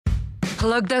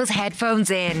Plug those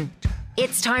headphones in.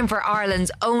 It's time for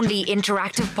Ireland's only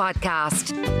interactive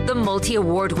podcast, the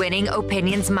multi-award winning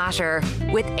Opinions Matter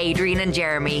with Adrian and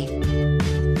Jeremy.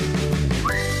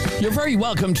 You're very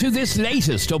welcome to this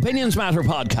latest Opinions Matter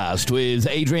podcast with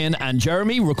Adrian and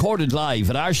Jeremy, recorded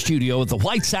live at our studio at the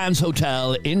White Sands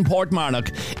Hotel in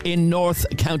Portmarnock in North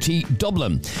County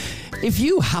Dublin. If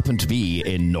you happen to be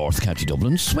in North County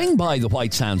Dublin, swing by the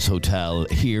White Sands Hotel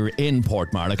here in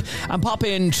Portmarnock and pop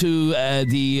into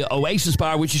the Oasis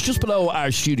Bar, which is just below our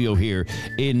studio here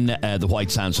in the White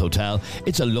Sands Hotel.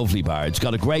 It's a lovely bar. It's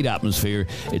got a great atmosphere.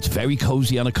 It's very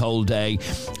cosy on a cold day.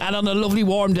 And on a lovely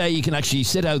warm day, you can actually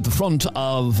sit out the front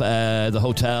of the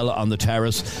hotel on the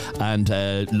terrace and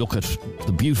look at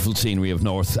the beautiful scenery of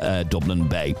North Dublin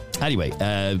Bay. Anyway,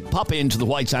 pop into the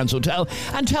White Sands Hotel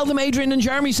and tell them Adrian and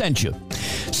Jeremy sent you.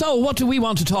 So, what do we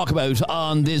want to talk about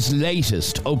on this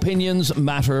latest Opinions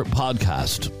Matter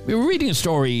podcast? We were reading a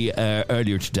story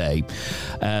earlier today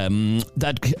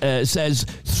that says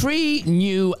 3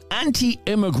 new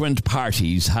anti-immigrant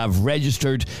parties have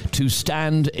registered to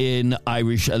stand in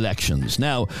Irish elections.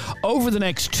 Now, over the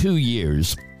next 2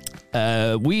 years,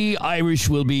 we Irish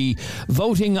will be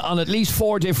voting on at least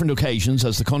 4 different occasions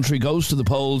as the country goes to the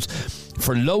polls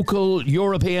for local,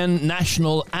 European,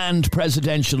 national and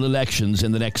presidential elections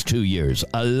in the next 2 years.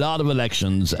 A lot of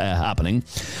elections happening.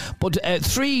 But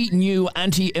 3 new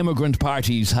anti-immigrant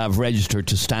parties have registered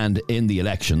to stand in the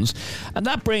elections. And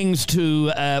that brings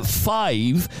to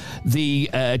 5 the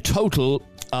total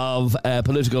of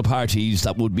political parties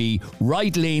that would be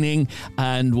right-leaning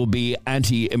and would be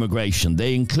anti-immigration.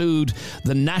 They include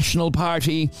the National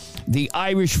Party, the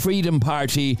Irish Freedom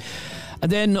Party,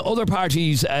 and then other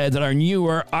parties that are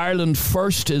newer. Ireland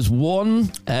First is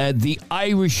one. The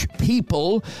Irish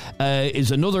People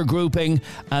is another grouping.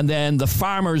 And then the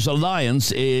Farmers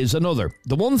Alliance is another.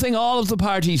 The one thing all of the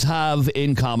parties have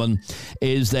in common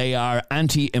is they are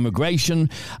anti-immigration.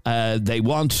 They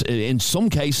want, in some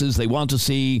cases, they want to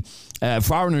see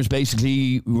foreigners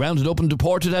basically rounded up and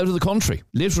deported out of the country.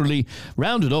 Literally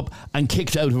rounded up and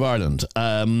kicked out of Ireland.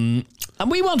 And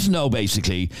we want to know,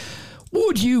 basically,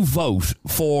 would you vote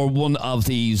for one of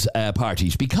these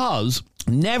parties? Because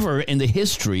never in the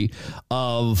history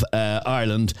of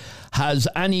Ireland has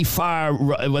any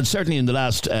well, certainly in the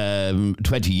last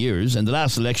 20 years, in the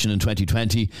last election in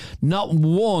 2020, not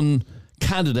one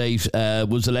candidate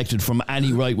was elected from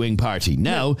any right-wing party.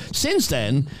 Now, since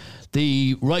then,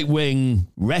 the right-wing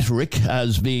rhetoric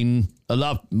has been a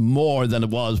lot more than it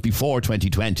was before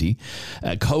 2020.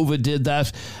 COVID did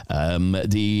that.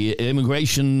 The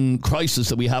immigration crisis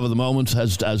that we have at the moment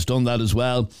has done that as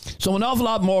well. So an awful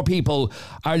lot more people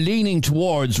are leaning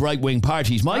towards right-wing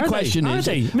parties. My question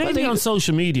is... Maybe on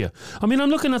social media. I mean, I'm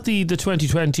looking at the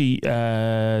 2020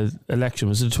 election.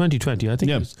 Was it 2020? I think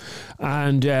it was.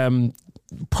 And...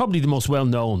 probably the most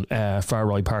well-known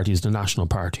far-right party is the National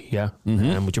Party,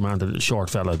 with your man, the short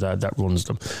fella that runs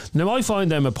them. Now, I find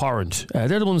them abhorrent.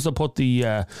 They're the ones that put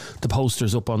the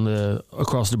posters up on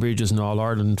across the bridges in All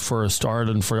Ireland First,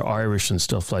 Ireland for Irish and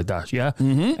stuff like that. Yeah.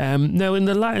 Mm-hmm. Now, in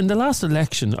the last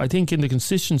election, I think in the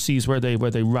constituencies where they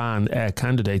ran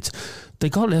candidates, they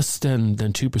got less than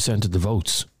 2% of the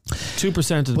votes. 2%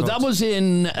 of the votes. But that was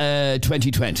in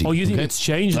 2020. Oh, you think it's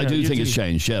changed now? I do think it's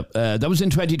changed, yeah. That was in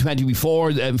 2020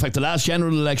 before. In fact, the last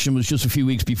general election was just a few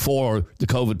weeks before the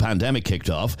COVID pandemic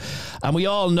kicked off. And we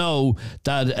all know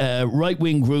that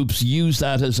right-wing groups use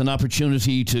that as an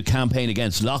opportunity to campaign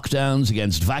against lockdowns,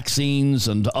 against vaccines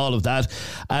and all of that.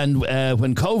 And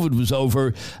when COVID was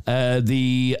over,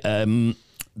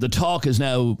 the talk is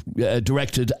now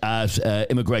directed at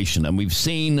immigration, and we've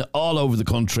seen all over the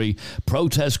country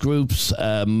protest groups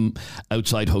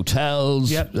outside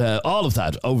hotels, all of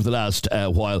that over the last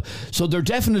while. So there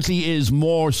definitely is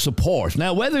more support.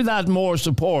 Now, whether that more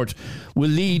support will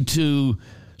lead to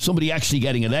somebody actually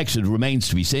getting elected remains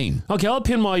to be seen. Okay, I'll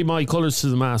pin my colours to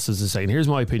the mast, as they say, and here's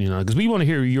my opinion on it, because we want to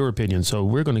hear your opinion, so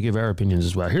we're going to give our opinions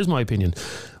as well. Here's my opinion.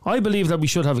 I believe that we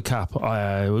should have a cap.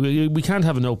 We can't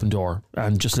have an open door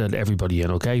and just let everybody in,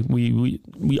 okay? We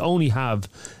only have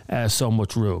so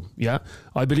much room, yeah?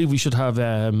 I believe we should have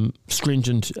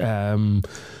stringent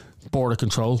border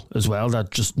control as well,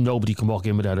 that just nobody can walk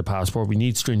in without a passport. We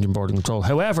need stringent border control.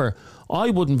 However,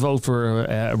 I wouldn't vote for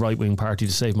a right-wing party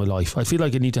to save my life. I feel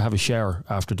like I need to have a shower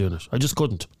after doing it. I just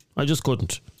couldn't.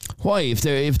 Why? If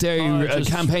they're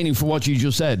campaigning for what you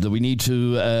just said, that we need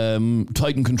to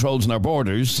tighten controls on our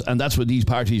borders, and that's what these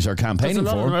parties are campaigning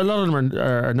for. A lot of them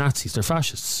are Nazis. They're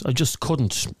fascists. I just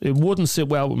couldn't. It wouldn't sit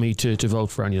well with me to vote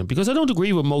for any of them, because I don't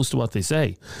agree with most of what they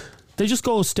say. They just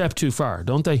go a step too far,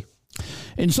 don't they?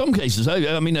 In some cases,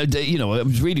 I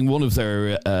was reading one of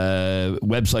their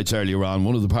websites earlier on,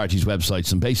 one of the party's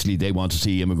websites, and basically they want to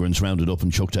see immigrants rounded up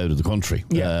and chucked out of the country.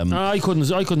 Yeah, I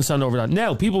couldn't stand over that.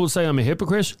 Now, people will say I'm a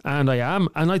hypocrite, and I am,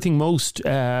 and I think most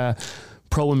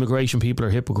pro-immigration people are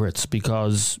hypocrites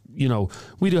because, you know,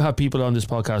 we do have people on this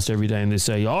podcast every day and they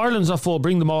say, Ireland's not full,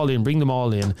 bring them all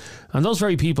in. And those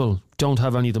very people don't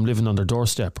have any of them living on their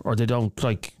doorstep, or they don't,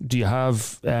 like, do you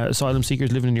have asylum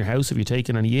seekers living in your house? Have you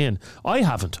taken any in? I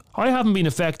haven't been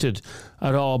affected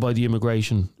at all by the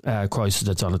immigration crisis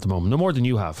that's on at the moment, no more than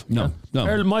you have. No.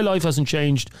 My life hasn't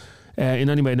changed in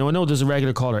any way. Now, I know there's a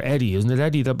regular caller, Eddie, isn't it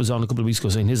Eddie, that was on a couple of weeks ago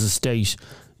saying his estate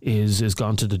is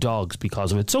gone to the dogs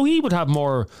because of it. So he would have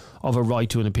more of a right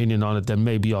to an opinion on it than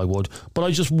maybe I would. But I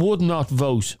just would not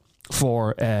vote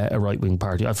for a right-wing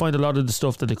party. I find a lot of the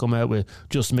stuff that they come out with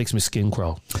just makes my skin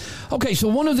crawl. Okay, so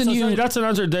one of the new... Sorry, that's an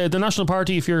answer. The National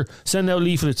Party, if you're sending out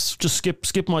leaflets, just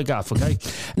skip my gaff, okay?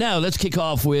 Now, let's kick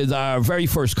off with our very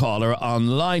first caller on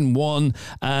line 1,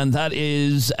 and that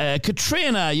is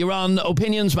Katrina. You're on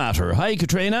Opinions Matter. Hi,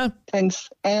 Katrina. Thanks.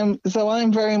 So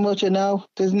I'm very much a no.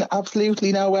 There's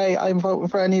absolutely no way I'm voting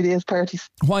for any of these parties.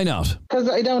 Why not? Because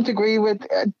I don't agree with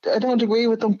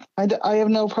them. I have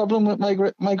no problem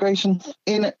with migration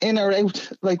in or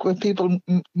out, like with people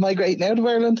migrating out of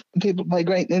Ireland and people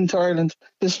migrating into Ireland.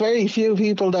 There's very few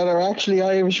people that are actually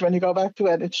Irish when you go back to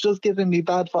it. It's just giving me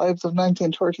bad vibes of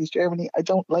 1930s Germany. I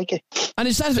don't like it. And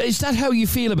is that how you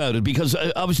feel about it? Because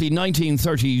obviously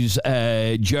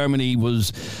 1930s Germany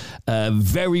was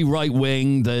very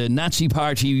right-wing. The Nazi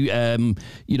Party,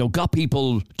 got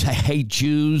people to hate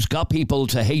Jews, got people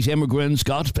to hate immigrants,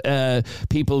 got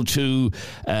people to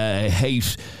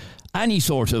hate any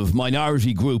sort of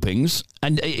minority groupings.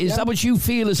 And is that what you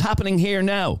feel is happening here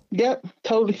now? Yeah,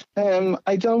 totally.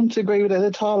 I don't agree with it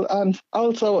at all. And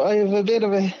also, I have a bit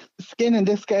of a skin in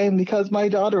this game because my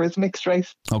daughter is mixed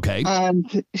race. Okay.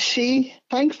 And she,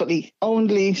 thankfully,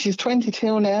 she's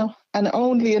 22 now. And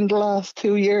only in the last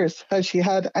 2 years has she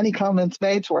had any comments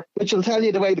made to her, which will tell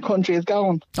you the way the country is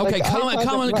going. Okay,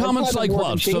 comments like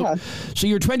what? So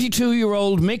your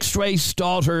 22-year-old mixed race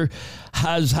daughter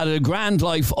has had a grand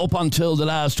life up until the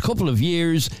last couple of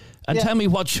years. And tell me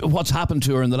what's happened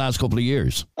to her in the last couple of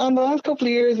years. In the last couple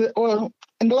of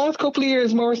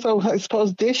years, more so, I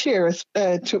suppose this year,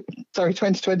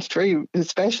 2023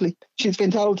 especially, she's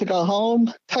been told to go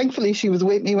home. Thankfully, she was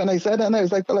with me when I said that, and I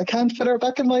was like, well, I can't fit her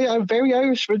back in my very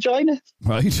Irish vagina.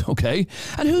 Right, okay.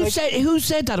 And who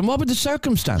said that, and what were the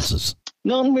circumstances?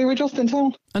 None, we were just in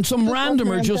town. And some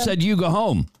randomer just said, you go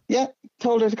home? Yeah,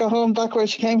 told her to go home back where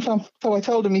she came from. So I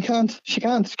told him she can't,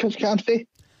 because she can't fit.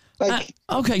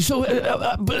 Okay, so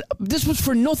but this was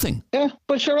for nothing. Yeah,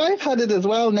 but sure, I've had it as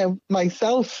well now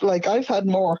myself. Like, I've had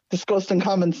more disgusting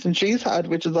comments than she's had,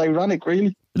 which is ironic,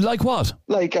 really. Like what?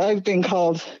 Like, I've been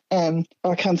called, I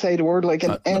can't say the word, like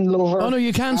an N-lover. Oh, no,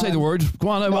 you can say the word. Go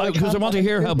on, because I want to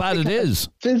hear how bad it is.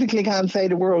 Physically can't say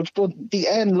the word, but the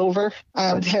N-lover,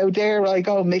 and how dare I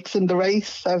go mixing the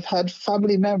race. I've had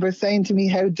family members saying to me,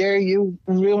 how dare you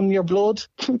ruin your blood.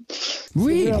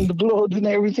 Really? Ruin the blood and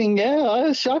everything. Yeah, I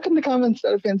was shocking the comments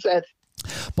that have been said.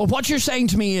 But what you're saying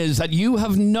to me is that you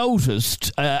have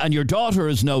noticed, and your daughter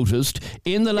has noticed,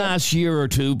 in the last year or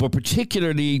two, but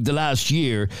particularly the last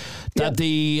year, that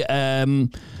the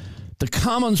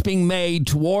comments being made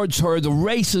towards her, the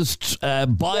racist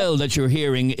bile that you're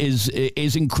hearing is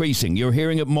increasing. You're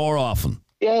hearing it more often.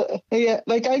 Yeah,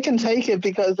 like, I can take it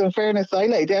because, in fairness, I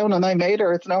lay down and I made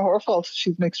her. It's not her fault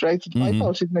she's mixed race. It's my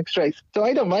fault she's mixed race. So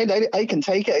I don't mind. I can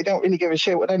take it. I don't really give a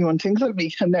shit what anyone thinks of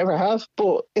me, and never have.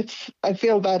 But I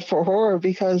feel bad for her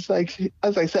because, like,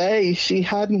 as I say, she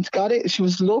hadn't got it. She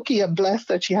was lucky and blessed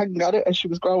that she hadn't got it as she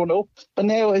was growing up. But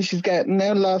now, as she's getting,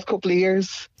 the last couple of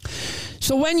years...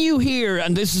 So when you hear,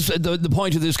 and this is the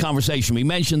point of this conversation, we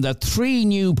mentioned that 3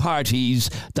 new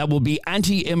parties that will be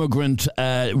anti-immigrant,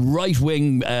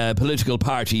 right-wing political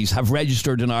parties have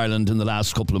registered in Ireland in the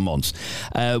last couple of months,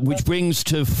 which brings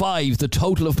to 5 the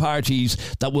total of parties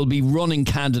that will be running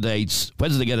candidates.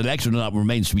 Whether they get elected or not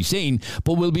remains to be seen,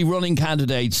 but will be running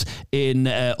candidates in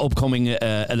upcoming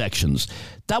elections.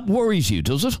 That worries you,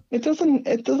 does it? It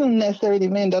doesn't necessarily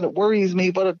mean that it worries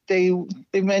me, but they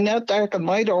may not darken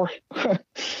my door.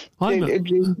 They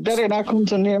better not come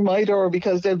to near my door,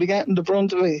 because they'll be getting the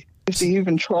brunt of it if they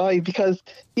even try, because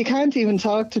you can't even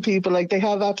talk to people. Like, they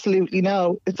have absolutely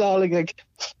no. It's all like,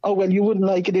 oh, well, you wouldn't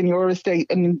like it in your estate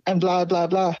and blah, blah,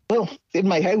 blah. Well, it's in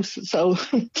my house, so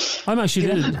I'm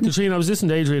actually, Katrina, I was listening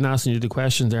to Adrian asking you the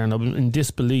question there, and I'm in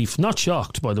disbelief, not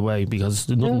shocked, by the way, because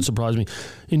nothing surprised me,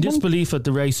 in disbelief at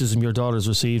the racism your daughter's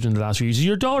received in the last few years.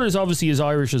 Your daughter's obviously as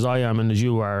Irish as I am and as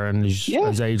you are and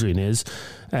as Adrian is.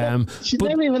 She's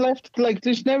never even left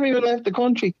the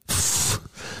country.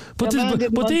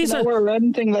 But these are or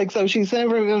anything like so. She's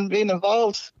never even been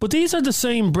involved. But these are the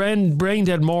same brain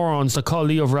dead morons that call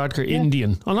Leo Varadkar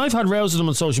Indian. And I've had rows of them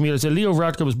on social media. I said Leo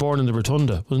Varadkar was born in the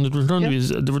Rotunda. Wasn't it?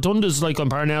 The Rotunda is like on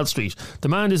Parnell Street. The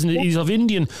man isn't. He's of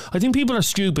Indian. I think people are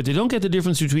stupid. They don't get the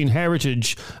difference between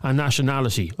heritage and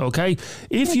nationality. Okay,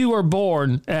 if you were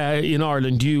born in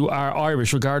Ireland, you are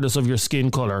Irish, regardless of your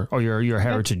skin colour or your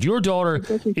heritage. Your daughter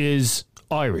is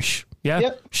Irish.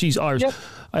 Yeah, she's Irish.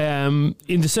 In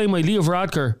the same way, Leo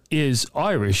Varadkar is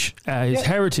Irish. His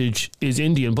heritage is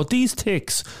Indian, but these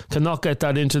ticks cannot get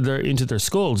that into their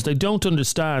skulls. They don't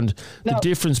understand the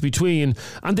difference between,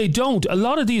 and they don't. A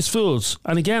lot of these fools,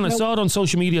 and again, I saw it on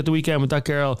social media at the weekend with that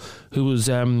girl who was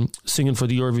singing for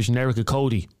the Eurovision, Erica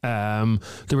Cody.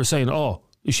 They were saying, "Oh,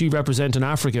 is she representing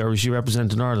Africa or is she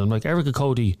representing Ireland?" I'm like, Erica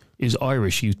Cody is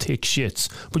Irish, you thick shits.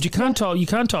 But you can't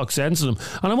talk sense to them.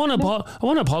 And I want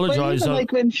to apologise.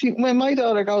 Like when my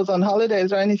daughter goes on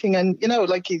holidays or anything, and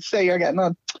like you say, you're getting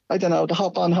on, I don't know, the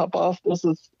hop on, hop off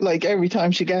buses. Like every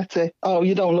time she gets it, "Oh,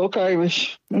 you don't look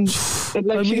Irish." And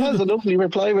she has a lovely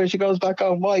reply where she goes back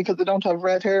on, "Why? Because I don't have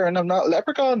red hair and I'm not a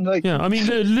leprechaun." Like, yeah, I mean,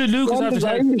 Luke is after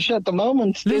Irish at the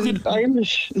moment.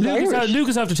 Irish. Luke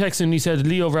is after texting and he said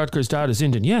Leo Varadkar's dad is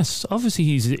Indian. Yes, obviously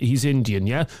he's Indian.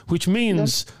 Yeah, which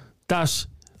means that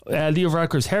Leo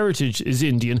Varadkar's heritage is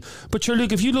Indian. But sure,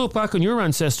 Luke, if you look back on your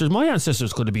ancestors, my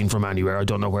ancestors could have been from anywhere. I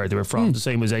don't know where they were from. The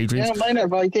same as Adrian's. Yeah, mine are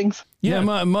Vikings. Yeah,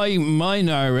 mine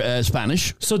are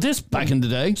Spanish. So this back in the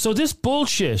day. So this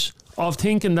bullshit of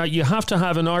thinking that you have to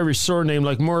have an Irish surname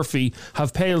like Murphy,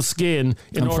 have pale skin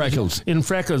freckles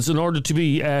in order to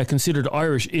be considered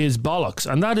Irish is bollocks,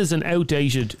 and that is an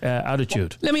outdated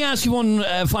attitude. Let me ask you one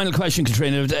final question,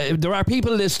 Katrina. There are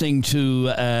people listening to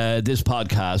this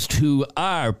podcast who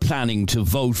are planning to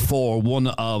vote for one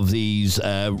of these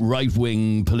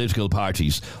right-wing political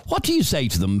parties. What do you say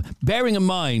to them, bearing in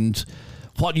mind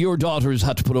what your daughter has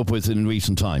had to put up with in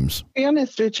recent times? To be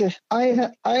honest with you,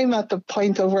 I'm at the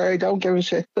point of where I don't give a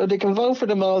shit. So they can vote for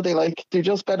them all they like. They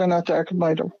just better not darken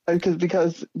my door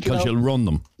because you'll run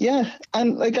them. Yeah,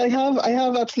 and like I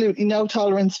have absolutely no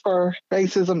tolerance for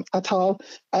racism at all.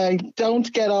 I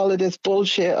don't get all of this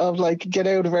bullshit of like get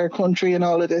out of our country and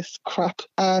all of this crap.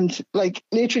 And like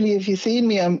literally, if you see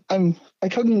me, I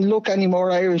couldn't look any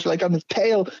more Irish. Like I'm as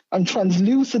pale, I'm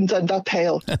translucent and that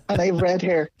pale, and I have red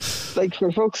hair. Like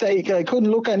for fuck's sake, I couldn't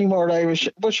look any more Irish.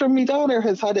 But sure, my daughter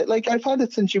has had it. Like I've had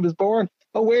it since she was born.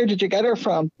 Oh, where did you get her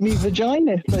from? Me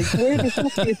vagina. Like where the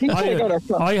fuck do you think I got her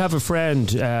from? I have a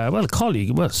friend, a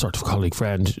colleague, sort of colleague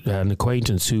friend, an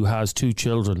acquaintance who has 2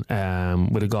 children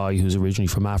with a guy who's originally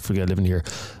from Africa living here,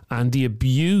 and the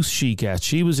abuse she gets.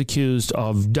 She was accused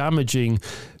of damaging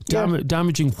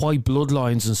white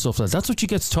bloodlines and stuff like that. That's what she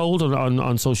gets told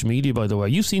on social media, by the way.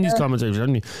 You've seen these commentaries,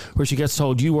 haven't you? Where she gets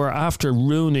told you are after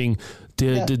ruining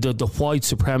the white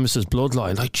supremacist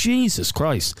bloodline. Like, Jesus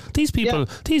Christ. These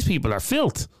people are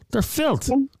filth. They're filth.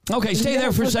 Okay, stay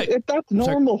there for a second. That's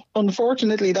normal. Sorry.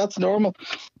 Unfortunately, that's normal.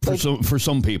 For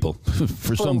some people.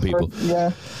 For some people.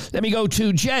 Yeah. Let me go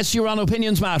to Jess. You're on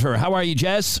Opinions Matter. How are you,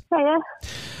 Jess? Hiya.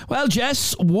 Well,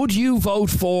 Jess, would you vote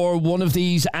for one of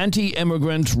these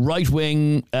anti-immigrant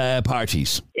right-wing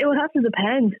parties? It would have to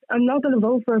depend. I'm not going to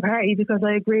vote for a party because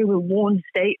I agree with one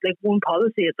state, like one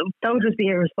policy of them. That would just be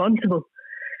irresponsible.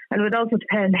 And it would also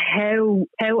depend how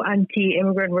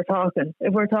anti-immigrant we're talking.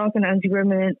 If we're talking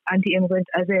anti-immigrant,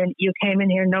 as in you came in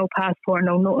here, no passport,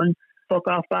 no nothing, fuck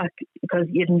off back because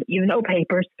you have no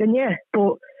papers, then yeah.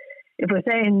 But if we're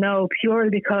saying no purely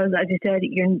because, as you said,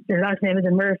 your last name is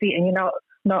Murphy and you're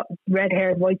not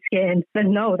red-haired, white-skinned,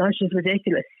 then no, that's just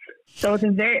ridiculous. So it's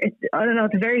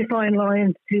a very fine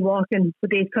line to be walking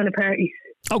with these kind of parties.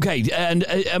 Okay, and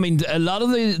I mean, a lot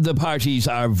of the parties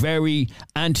are very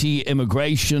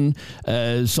anti-immigration.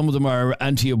 Some of them are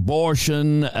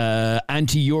anti-abortion,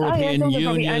 anti-European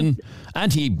Union,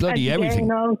 anti-bloody everything.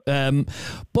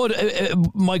 But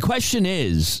my question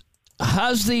is,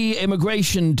 has the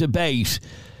immigration debate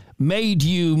made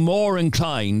you more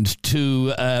inclined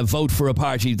to vote for a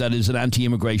party that is an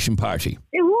anti-immigration party?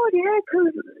 It would, yeah,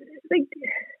 because like,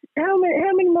 how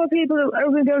many more people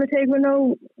are we going to take with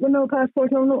no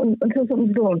passport, no nothing until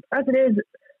something's done? As it is,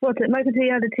 might continue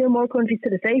to add 2 more countries to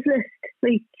the safe list.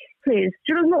 Like, please.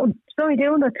 She doesn't know. She's only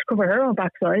doing that to cover her own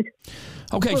backside.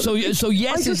 Okay, but so yes.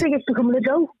 I just think it's becoming a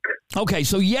joke. Okay,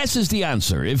 so yes is the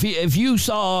answer. If you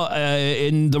saw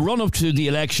in the run-up to the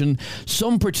election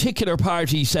some particular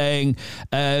party saying,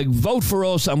 vote for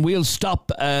us and we'll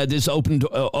stop this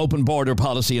open border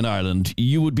policy in Ireland,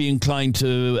 you would be inclined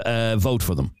to vote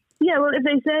for them? Yeah, well, if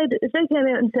they came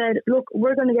out and said, look,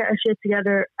 we're going to get our shit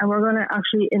together and we're going to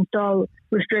actually install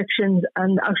restrictions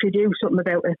and actually do something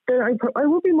about it, then I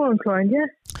would be more inclined, yeah.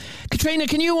 Katrina,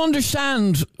 can you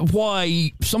understand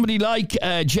why somebody like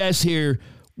Jess here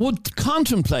would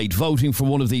contemplate voting for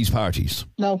one of these parties?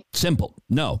 No. Simple.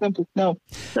 No. Simple. No.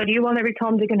 So do you want every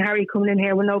Tom, Dick and Harry coming in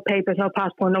here with no papers, no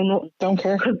passport, no nothing? Don't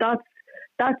care. Because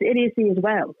that's idiocy as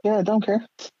well. Yeah, don't care.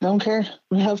 Don't care.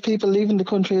 We have people leaving the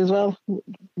country as well.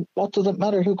 What does it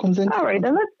matter who comes in? All right,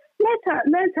 then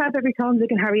let's have every Tom, Dick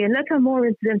and Harry, and let's have more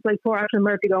incidents like poor Ashley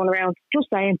Murphy going around. Just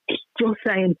saying.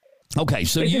 Okay,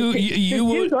 so you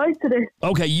would. Two sides to this.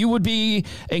 Okay, you would be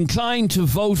inclined to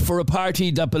vote for a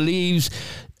party that believes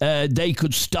they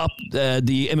could stop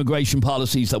the immigration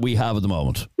policies that we have at the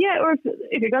moment. Yeah, or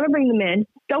if you're going to bring them in,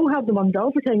 don't have them on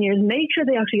dole for 10 years. Make sure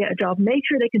they actually get a job. Make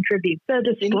sure they contribute. They'll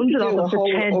just sponge it on them for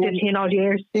 10, 15 odd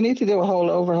years. You need to do a whole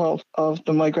overhaul of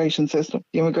the migration system,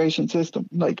 the immigration system.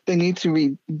 Like, they need to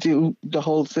redo the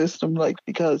whole system, like,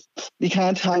 because you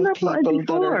can't have people that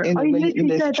are in the waiting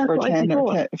list for 10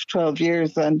 or 12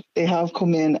 years and they have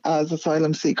come in as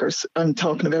asylum seekers. I'm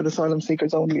talking about asylum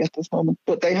seekers only at this moment.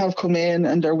 But they have come in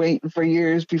and they're waiting for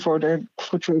years before they're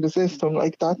put through the system.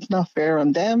 Like, that's not fair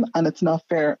on them and it's not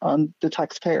fair on the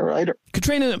taxpayer either.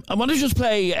 Katrina, I want to just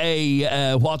play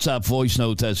a WhatsApp voice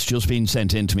note that's just been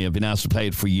sent in to me. I've been asked to play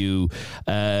it for you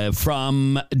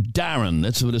from Darren.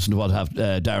 Let's have a listen to what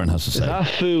Darren has to say. Is that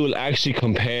fool actually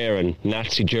comparing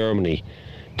Nazi Germany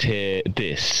to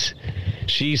this?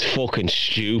 She's fucking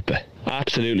stupid.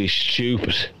 Absolutely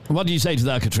stupid. What do you say to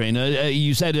that, Katrina?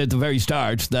 You said at the very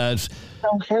start that... I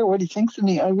don't care what he thinks of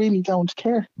me. I really don't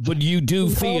care. But you do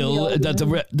feel that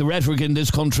the rhetoric in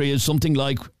this country is something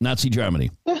like Nazi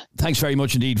Germany. Yeah. Thanks very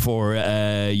much indeed for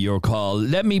your call.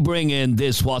 Let me bring in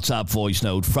this WhatsApp voice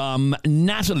note from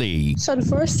Natalie. So the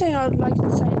first thing I would like to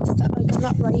say is that, like, I'm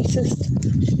not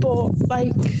racist, but,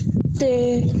 like,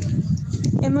 the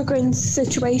immigrant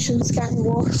situation's getting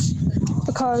worse,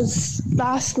 because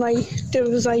last night there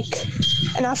was, like,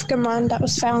 an African man that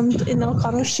was found in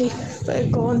O'Connell Street with a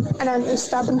gun, and then the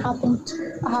stabbing happened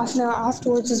a half an hour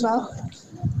afterwards as well,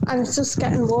 and it's just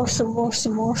getting worse and worse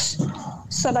and worse.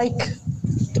 So, like,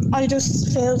 I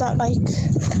just feel that, like,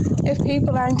 if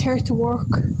people aren't here to work,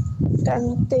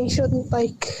 then they shouldn't,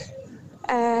 like,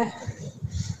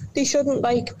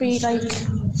 be, like,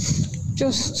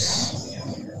 just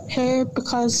here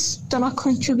because they're not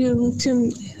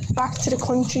contributing back to the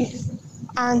country,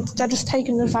 and they're just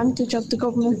taking advantage of the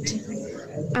government,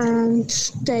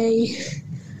 and they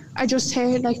are just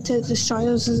here, like, to destroy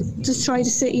the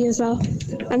city as well,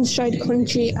 and destroy the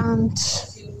country, and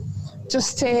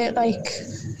just say, like,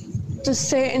 there's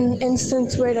certain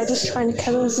instances where they're just trying to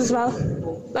kill us as well,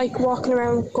 like walking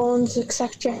around with guns,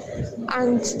 etc.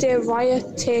 And the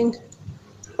riot thing,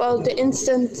 well, the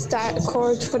incident that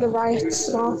occurred for the riots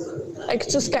and all, like,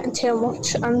 it's just getting too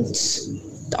much, and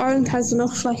Ireland has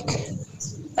enough, like,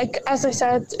 as I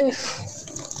said,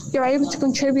 if you're able to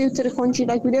contribute to the country,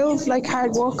 like, we do have, like,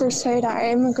 hard workers here that are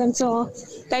immigrants and all,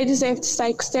 they deserve to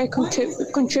stay because they're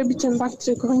contributing back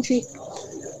to the country.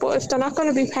 But if they're not going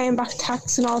to be paying back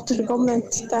tax and all to the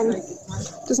government, then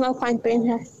there's no point being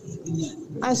here.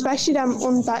 And especially them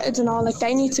unvetted and all, like,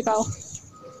 they need to go.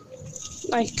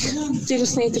 Like, they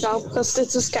just need to go because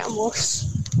it's just getting worse.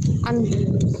 And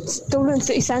Dublin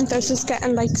city centre is just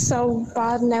getting, like, so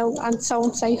bad now and so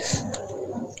unsafe.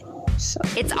 So.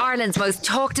 It's Ireland's most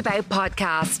talked about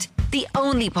podcast. The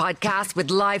only podcast with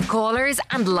live callers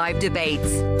and live debates.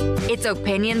 It's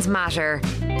Opinions Matter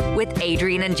with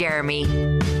Adrian and Jeremy.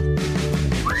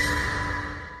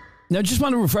 Now, I just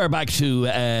want to refer back to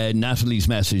Natalie's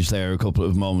message there a couple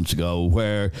of moments ago,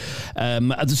 where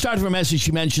at the start of her message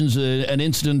she mentions an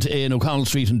incident in O'Connell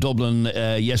Street in Dublin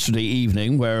yesterday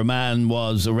evening where a man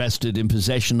was arrested in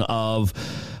possession of,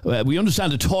 we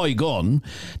understand, a toy gun.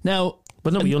 Now,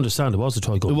 but no, we understand it was a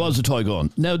toy gun. It was a toy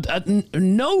gun. Now,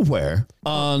 nowhere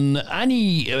on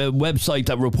any website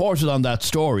that reported on that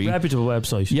story... Reputable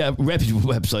website. Yeah, reputable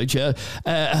website, yeah.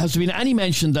 Has there been any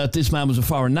mention that this man was a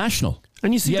foreign national?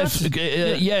 And you see,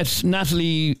 yes,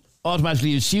 Natalie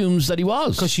automatically assumes that he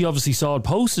was. Because she obviously saw it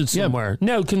posted somewhere. Yeah.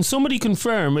 Now, can somebody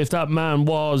confirm if that man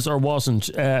was or wasn't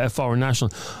a foreign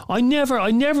national? I never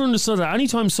understood that.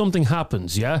 Anytime something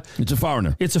happens, yeah? It's a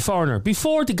foreigner. It's a foreigner.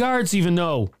 Before the guards even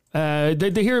know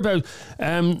They hear about,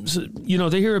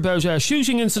 they hear about a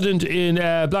shooting incident in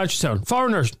Blanchardstown.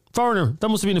 Foreigner. That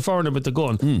must have been a foreigner with the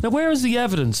gun. Now, where is the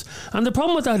evidence? And the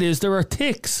problem with that is there are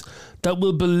ticks that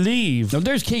will believe. Now,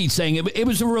 there's Keith saying it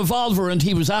was a revolver and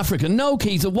he was African. No,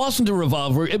 Keith, it wasn't a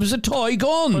revolver. It was a toy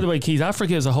gun. By the way, Keith,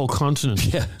 Africa is a whole continent.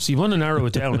 Yeah. So you want to narrow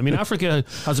it down. I mean, Africa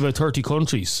has about 30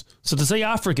 countries. So to say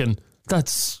African,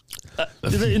 that's...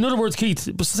 in other words, Keith,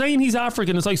 saying he's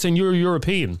African is like saying you're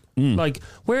European. Like,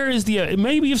 where is the...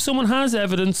 maybe if someone has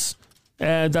evidence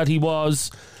that he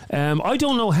was... I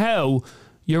don't know how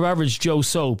your average Joe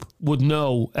Soap would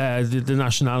know the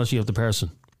nationality of the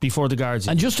person before the guards.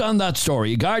 And just on that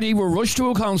story, Gardaí were rushed to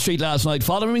O'Connell Street last night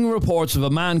following reports of a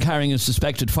man carrying a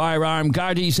suspected firearm.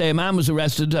 Gardaí say a man was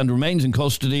arrested and remains in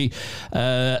custody.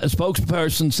 A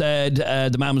spokesperson said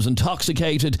the man was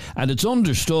intoxicated and it's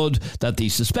understood that the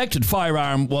suspected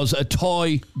firearm was a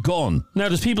toy gun. Now,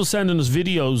 there's people sending us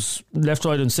videos left,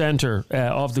 right and centre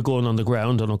of the gun on the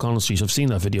ground on O'Connell Street. I've seen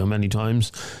that video many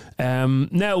times.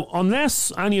 Now,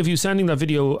 unless any of you sending that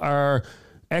video are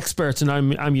experts in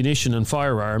ammunition and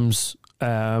firearms,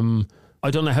 I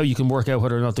don't know how you can work out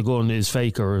whether or not the gun is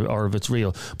fake or if it's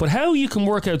real. But how you can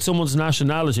work out someone's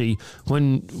nationality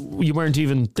when you weren't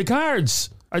even... The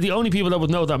guards are the only people that would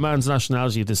know that man's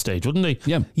nationality at this stage, wouldn't they?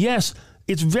 Yeah. Yes,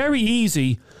 it's very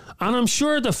easy. And I'm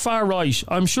sure the far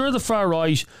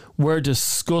right were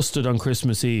disgusted on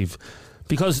Christmas Eve.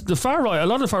 Because a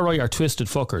lot of the far right are twisted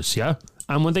fuckers, yeah?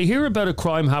 And when they hear about a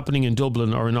crime happening in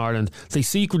Dublin or in Ireland, they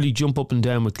secretly jump up and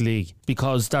down with glee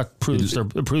because that proves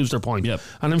their point. Yep.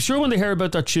 And I'm sure when they hear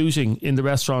about that shooting in the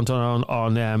restaurant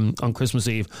on Christmas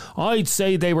Eve, I'd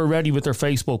say they were ready with their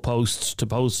Facebook posts to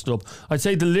post it up. I'd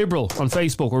say the Liberal on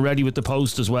Facebook were ready with the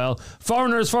post as well.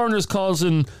 Foreigners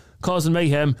causing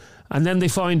mayhem, and then they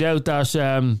find out that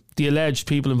the alleged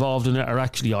people involved in it are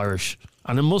actually Irish,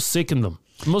 and it must sicken them.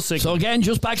 So again,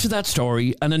 just back to that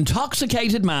story, an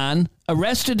intoxicated man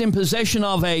arrested in possession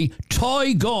of a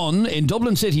toy gun in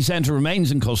Dublin city centre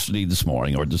remains in custody this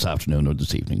morning or this afternoon or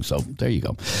this evening. So there you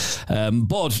go.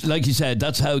 But like you said,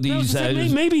 that's how these...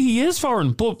 maybe he is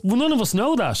foreign, but none of us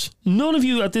know that. None of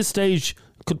you at this stage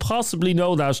could possibly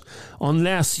know that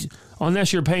unless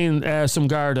you're paying some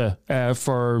Garda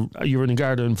you're a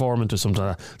Garda informant or something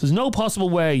like that. There's no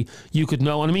possible way you could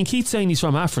know. And I mean, Keith's saying he's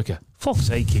from Africa. Fuck's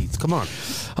sake, Keith, come on.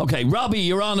 Okay, Robbie,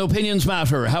 you're on Opinions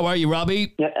Matter. How are you,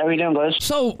 Robbie? Yeah, how are you doing, guys?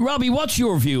 So, Robbie, what's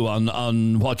your view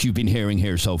on what you've been hearing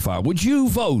here so far? Would you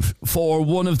vote for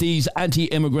one of these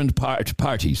anti-immigrant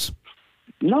parties?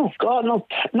 No, God,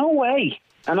 no way.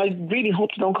 And I really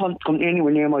hope they don't come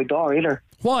anywhere near my door either.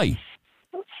 Why?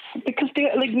 Because they,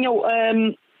 as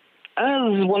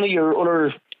one of your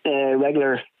other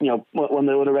regular, one of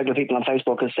the other regular people on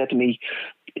Facebook has said to me,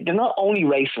 they're not only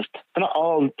racist. They're not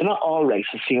all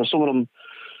racist. Some of them,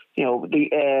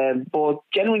 but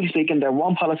generally speaking, they're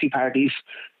one policy parties.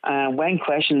 And when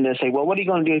questioned, they say, "Well, what are you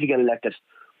going to do if you get elected?"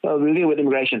 "Well, we'll deal with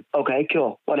immigration." "Okay,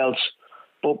 cool. What else?"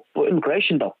 But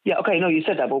immigration, though. "Yeah, okay, no, you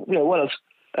said that, but what else?"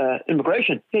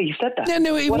 Immigration. Yeah, you said that. Yeah,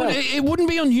 no, it wouldn't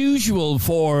be unusual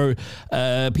for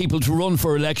people to run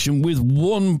for election with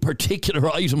one particular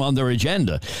item on their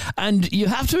agenda. And you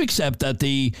have to accept that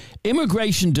the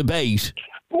immigration debate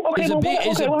is a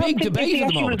big debate at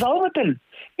the moment.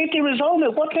 If they resolve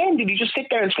it, what then? Did you just sit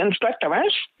there and scratch their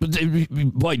ass? But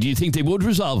why? Do you think they would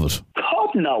resolve it?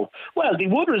 God, no. Well, they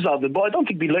would resolve it, but I don't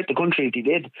think we'd like the country if they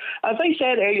did. As I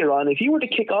said earlier on, if you were to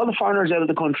kick all the foreigners out of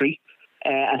the country,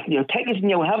 and take it,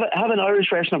 have an Irish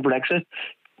version of Brexit,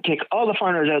 kick all the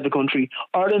foreigners out of the country,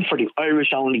 Ireland for the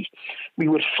Irish only, we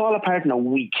would fall apart in a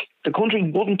week. The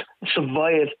country wouldn't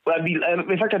survive. I'd be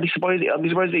surprised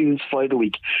they even survive a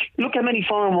week. Look how many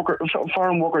foreign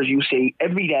workers you see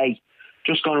every day,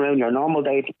 just going around your normal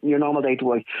day to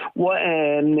work.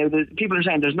 Now the people are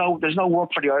saying there's no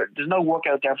work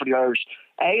out there for the Irish.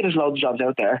 A, there's loads of jobs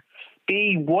out there.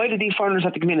 B, why do these foreigners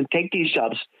have to come in and take these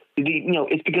jobs?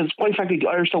 It's because, quite frankly, the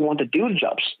Irish don't want to do the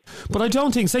jobs. But I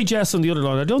don't think, say Jess on the other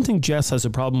line, I don't think Jess has a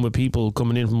problem with people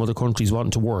coming in from other countries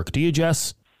wanting to work. Do you,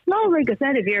 Jess? No, like I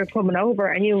said, if you're coming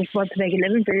over and you want to make a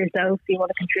living for yourself, you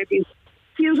want to contribute,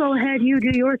 you go ahead, you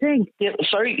do your thing. But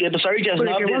sorry, Jess, an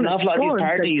awful lot of these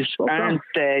parties aren't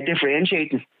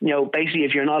differentiating. Basically,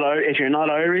 if you're not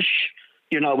Irish,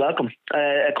 you're not welcome,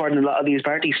 according to a lot of these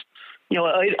parties.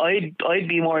 I'd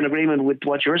be more in agreement with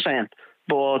what you're saying.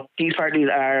 But these parties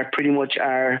are pretty much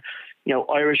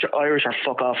Irish are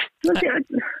fuck off.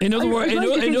 In other words,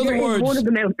 one of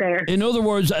them out there. In other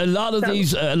words, a lot of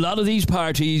these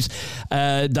parties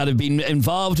that have been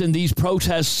involved in these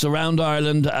protests around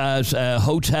Ireland at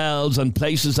hotels and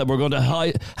places that were going to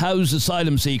house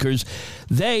asylum seekers,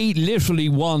 They literally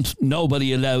want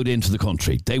nobody allowed into the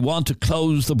country. They want to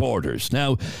close the borders.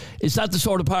 Now, is that the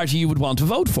sort of party you would want to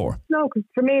vote for? No, because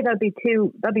for me that'd be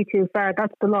too far.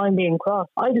 That's the line being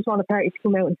crossed. I just want a party to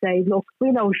come out and say, look,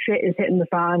 we know shit is hitting the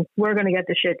fan. We're going to get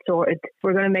the shit sorted.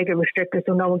 We're going to make it restricted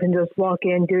so no one can just walk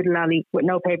in, do the lally with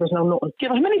no papers, no nothing. Yeah,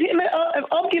 but how many of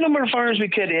the number of foreigners we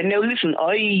could in? Now, listen,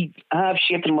 I have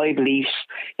shifted my beliefs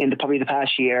in probably the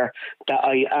past year that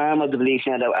I am of the belief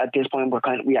now that at this point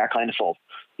we are kind of full.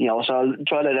 You know, so I'll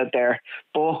try that out there.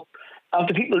 But of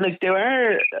the people, like, there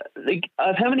are, like,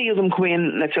 how many of them come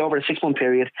in, let's say, over a 6-month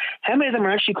period? How many of them are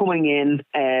actually coming in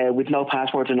with no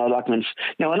passports and no documents?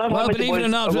 Now, well, believe it or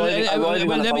not,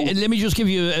 let me just give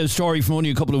you a story from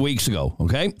only a couple of weeks ago,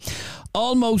 okay?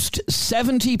 Almost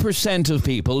 70% of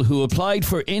people who applied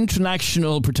for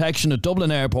international protection at Dublin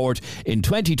Airport in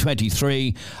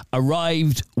 2023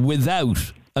 arrived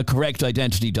without a correct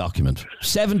identity document.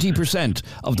 70%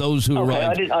 of those who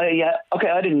arrived. I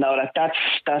didn't know that.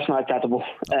 That's not acceptable.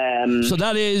 So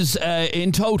that is,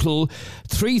 in total,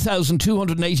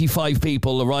 3,285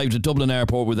 people arrived at Dublin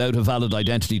Airport without a valid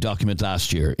identity document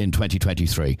last year in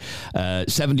 2023.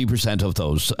 70% of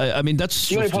those. I mean, that's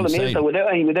the only problem insane. is that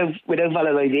without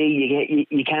valid ID,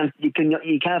 you can't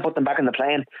put them back on the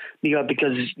plane,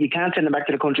 because you can't send them back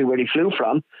to the country where they flew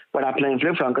from, where that plane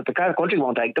flew from, because the country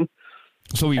won't take them.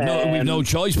 So we've no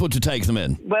choice but to take them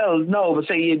in. Well, no, but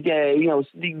say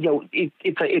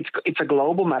it's a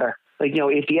global matter. Like,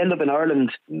 if they end up in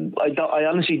Ireland, I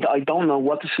honestly don't know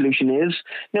what the solution is.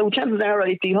 Now, chances are,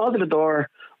 if they hold to the door,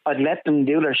 I'd let them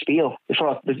do their spiel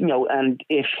before, before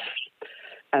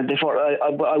I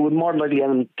would more than likely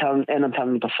end up telling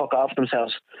them to fuck off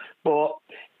themselves. But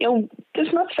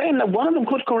there's not saying that one of them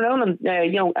could come around and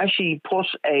actually put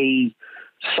a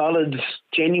solid,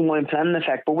 genuine plan in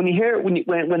effect. But when you hear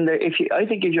I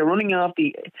think if you're running off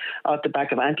the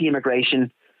back of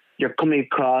anti-immigration, you're coming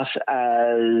across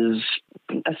as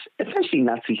essentially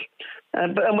Nazi.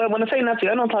 But when I say Nazi,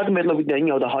 I'm not talking about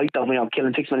the height of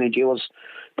killing 6 million Jews.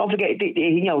 Don't forget,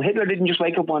 Hitler didn't just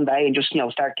wake up one day and just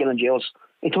start killing Jews.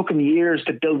 It took him years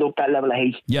to build up that level of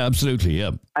hate. Yeah, absolutely.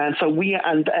 Yeah. And so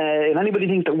if anybody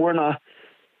thinks that we're not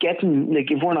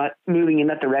if we're not moving in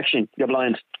that direction, you're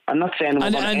blind. I'm not saying our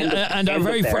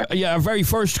very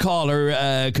first caller,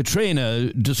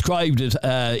 Katrina, described it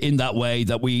in that way,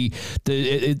 that the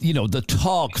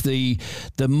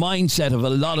mindset of a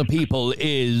lot of people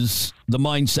is the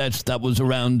mindset that was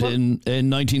around in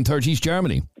 1930s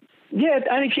Germany. Yeah,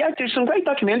 and there's some great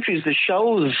documentaries that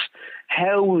shows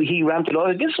how he ramped it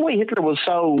up. This is why Hitler was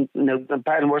so,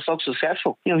 was so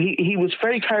successful. He was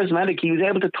very charismatic. He was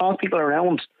able to talk people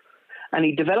around, and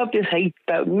he developed this hate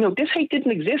that, this hate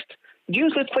didn't exist.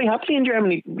 Jews lived quite happily in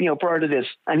Germany, prior to this,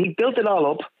 and he built it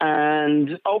all up.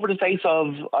 And over the space of,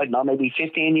 I don't know, maybe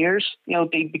 15 years,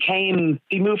 they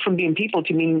moved from being people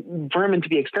to being vermin to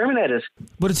be exterminated.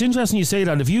 But it's interesting you say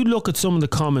that. If you look at some of the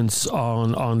comments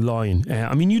online,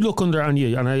 you look under,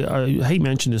 and I hate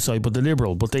mentioning this side, but the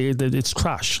Liberal, but it's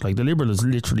trash. Like, the Liberal is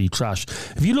literally trash.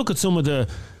 If you look at some of the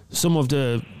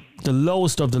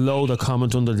lowest of the low that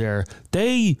comment under there,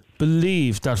 they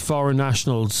believe that foreign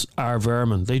nationals are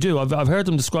vermin. They do. I've heard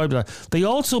them describe that. They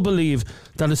also believe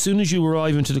that as soon as you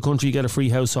arrive into the country, you get a free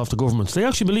house off the government. They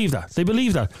actually believe that. They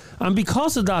believe that. And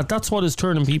because of that, that's what is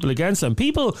turning people against them.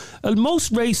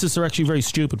 Most racists are actually very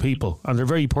stupid people, and they're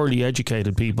very poorly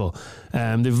educated people. They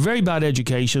have very bad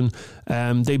education.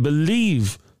 They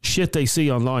believe shit they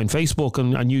see online, Facebook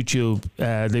and YouTube.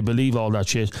 They believe all that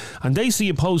shit, and they see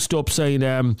a post up saying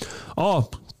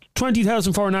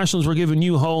 20,000 foreign nationals were given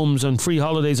new homes and free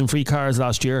holidays and free cars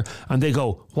last year, and they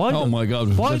go, why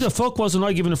the fuck wasn't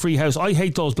I given a free house? I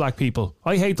hate those black people.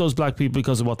 I hate those black people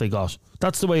because of what they got.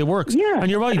 That's the way it works. Yeah,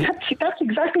 and you're right. That's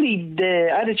exactly the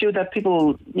attitude that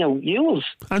people use.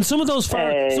 And some of those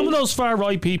far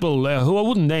right people who I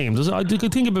wouldn't name. I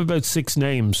could think of about 6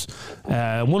 names.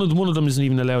 One of them isn't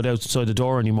even allowed outside the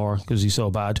door anymore because he's so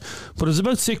bad. But there's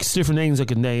about 6 different names I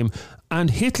could name. And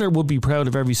Hitler would be proud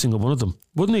of every single one of them,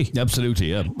 wouldn't he? Absolutely,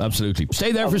 yeah, absolutely.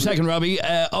 Stay there for a second, Robbie.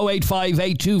 085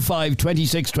 825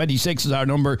 2626 is our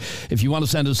number if you want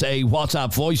to send us a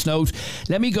WhatsApp voice note.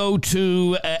 Let me go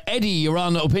to Eddie. You're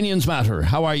on Opinions Matter.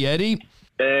 How are you, Eddie?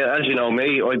 As you know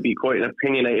me, I'd be quite an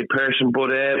opinionated person,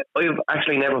 but I've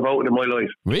actually never voted in my life.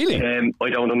 Really? I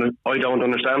don't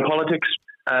understand politics.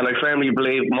 And I firmly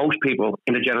believe most people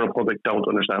in the general public don't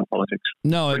understand politics.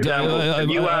 No,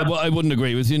 I wouldn't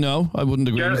agree with you. No, I wouldn't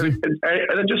agree with you.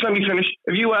 Just let me finish.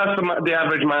 If you ask the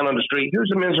average man on the street, who's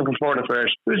the Minister for Foreign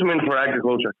Affairs, who's the Minister for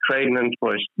Agriculture, Trade and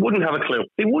Enterprise, wouldn't have a clue.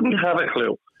 They wouldn't have a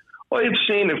clue. I've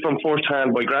seen it from first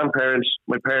hand. My grandparents,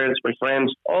 my parents, my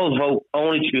friends, all vote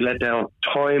only to be let down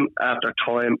time after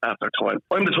time after time.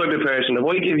 I'm the type of person, if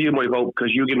I give you my vote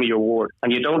because you give me your word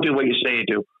and you don't do what you say you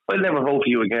do, I'll never vote for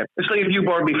you again. It's like if you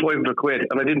borrowed me £500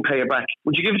 and I didn't pay it back.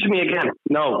 Would you give it to me again?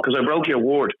 No, because I broke your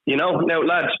word. You know? Now,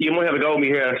 lads, you might have a go at me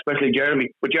here, especially Jeremy.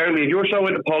 But Jeremy, if you're so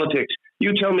into politics,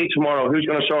 you tell me tomorrow who's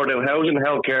going to sort out housing,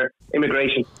 healthcare,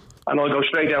 immigration, and I'll go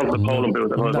straight down to the polling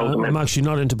booth and I'll vote them in. I'm actually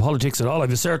not into politics at all. I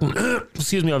have a certain,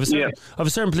 excuse me, I have a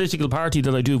certain political party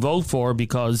that I do vote for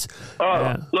because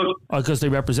they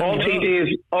represent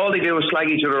all they do is slag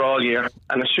each other all year,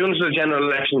 and as soon as the general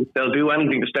election, they'll do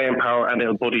anything to stay in power and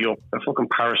they'll buddy up. They're fucking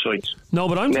parasites. No,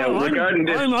 but I'm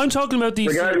talking about these.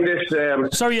 Regarding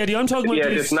this, sorry, Eddie, I'm talking about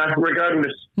these. Regarding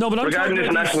this. No, but I'm talking about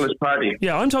this nationalist party.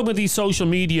 Yeah, I'm talking about these social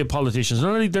media politicians.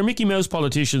 They're Mickey Mouse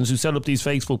politicians who set up these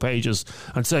Facebook pages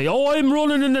and say, "Oh, I'm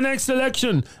running in the next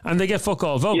election," and they get fuck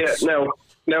all votes. Yeah,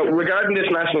 Now, regarding this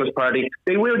nationalist party,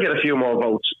 they will get a few more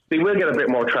votes. They will get a bit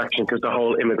more traction because the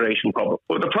whole immigration problem.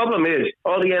 But the problem is,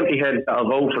 all the empty heads that'll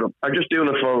vote for them are just doing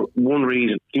it for one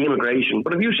reason, the immigration.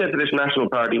 But if you said to this national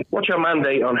party, what's your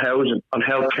mandate on housing, on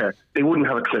healthcare, they wouldn't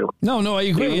have a clue. No, I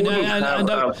agree. They wouldn't have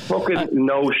a fucking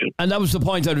notion. And that was the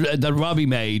point that Robbie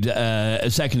made a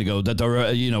second ago, that there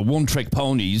are, one-trick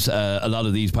ponies, a lot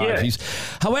of these parties.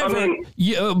 Yeah. However,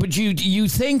 but you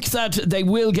think that they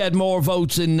will get more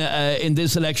votes in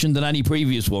this election than any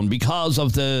previous one because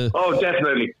of the... Oh,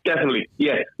 definitely,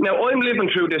 yeah. Now, I'm living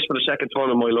through this for the second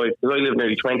time in my life because I lived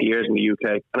nearly 20 years in the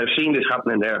UK and I've seen this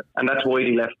happening there, and that's why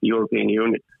they left the European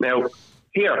Union. Now,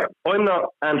 here, I'm not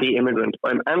anti-immigrant,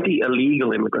 I'm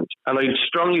anti-illegal immigrant, and I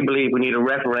strongly believe we need a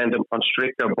referendum on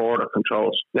stricter border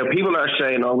controls. Now, people are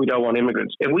saying, we don't want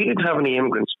immigrants. If we didn't have any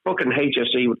immigrants, fucking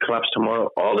HSE would collapse tomorrow.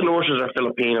 All the nurses are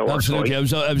Filipino. Absolutely. I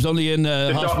was only in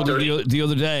hospital the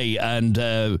other day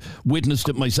and witnessed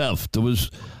it myself. There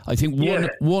was, I think,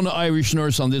 one Irish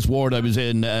nurse on this ward I was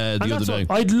in the other day.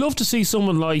 I'd love to see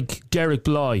someone like Derek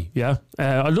Bly, yeah?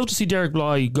 I'd love to see Derek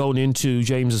Bly going into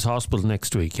James's Hospital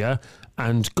next week, yeah?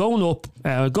 And going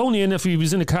in, if he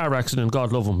was in a car accident,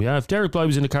 God love him, yeah? If Derek Bly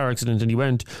was in a car accident and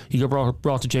he got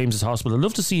brought to James's Hospital, I'd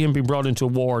love to see him being brought into a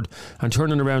ward and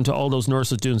turning around to all those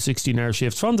nurses doing 16-hour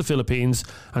shifts from the Philippines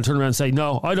and turn around and say,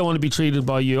 no, I don't want to be treated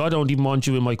by you. I don't even want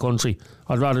you in my country.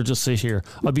 I'd rather just sit here.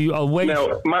 I'll wait.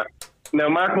 Now,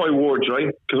 mark my words, right?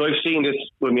 Because I've seen this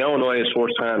with my own eyes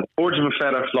firsthand. Birds of a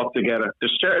feather flock together.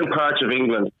 There's certain parts of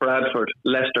England, Bradford,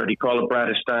 Leicester, they call it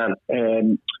Bradistan,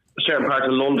 certain parts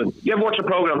of London. You ever watch a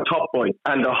programme Top Boy,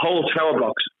 and the whole tower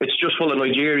blocks, it's just full of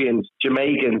Nigerians,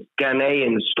 Jamaicans,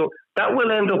 Ghanaians, stuff. That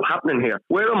will end up happening here.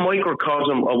 We're a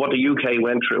microcosm of what the UK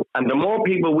went through. And the more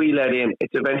people we let in,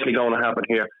 it's eventually going to happen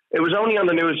here. It was only on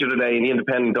the news the other day in the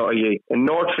Independent.ie. In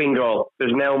North Fingal,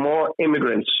 there's now more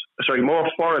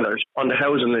foreigners on the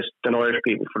housing list than Irish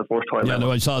people for the first time ever. Yeah, no,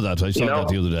 I saw that. that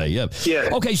the other day, yeah.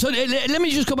 Okay, so let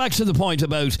me just go back to the point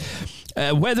about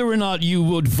whether or not you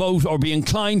would vote or be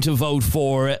inclined to vote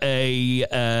for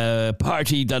a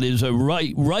party that is a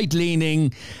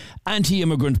right-leaning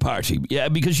anti-immigrant party. Yeah,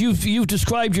 because you've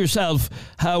described yourself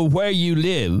where you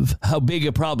live, how big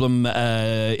a problem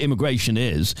immigration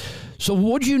is. So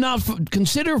would you not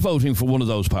consider voting for one of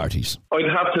those parties? I'd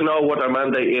have to know what their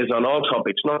mandate is on all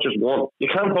topics, not just one. You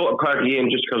can't vote a party in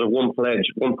just because of one pledge,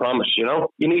 one promise, you know?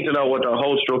 You need to know what their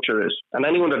whole structure is. And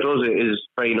anyone that does it is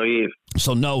very naive.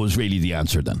 So no is really the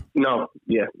answer then? No.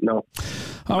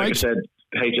 All right. I said,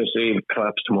 HSE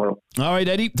collapse tomorrow. All right,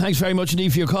 Eddie. Thanks very much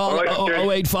indeed for your call. Right,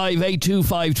 085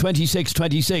 825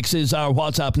 2626 is our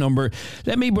WhatsApp number.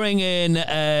 Let me bring in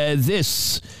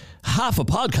this half a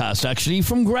podcast actually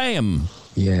from Graham.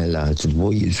 Yeah, lads, why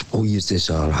is this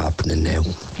all happening now?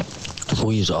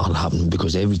 Why is it all happening?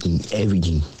 Because everything,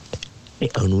 and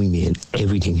I mean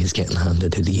everything is getting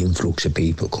handed to the influx of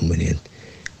people coming in.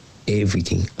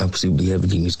 Everything, absolutely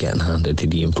everything is getting handed to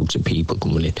the influx of people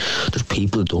coming in. There's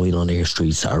people dying on our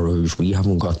streets that are Irish. We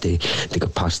haven't got the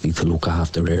capacity to look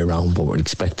after our own, but we're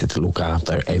expected to look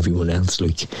after everyone else.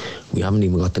 Like, we haven't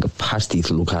even got the capacity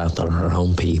to look after our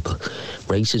own people.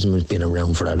 Racism has been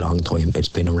around for a long time. It's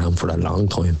been around for a long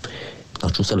time.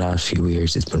 Not just the last few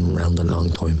years, it's been around a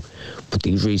long time. But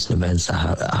these recent events that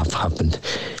have happened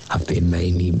have been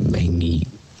mainly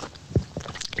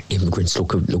immigrants.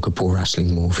 Look at poor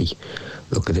Aisling Murphy.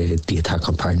 Look at the attack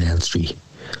on Parnell Street.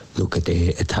 Look at the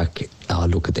attack.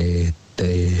 Look at the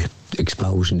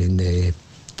explosion in the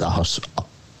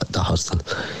hostel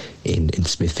in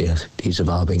Smithfield. These have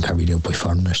all been carried out by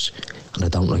foreigners, and I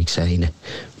don't like saying it,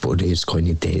 but it is kind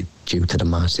of due to the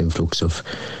mass influx of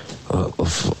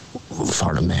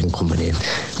foreign men coming in.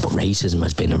 But racism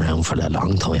has been around for a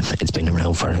long time. It's been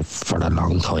around for a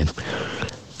long time,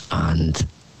 and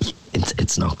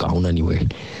it's not going anywhere.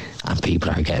 And people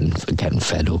are getting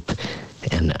fed up,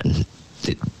 and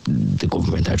the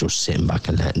government are just sitting back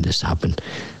and letting this happen.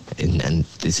 And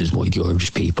this is why the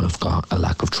Irish people have got a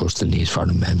lack of trust in these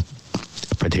foreign men,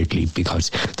 particularly because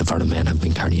the foreign men have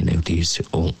been carrying out these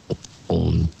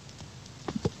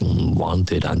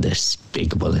unwanted and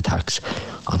despicable attacks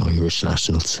on Irish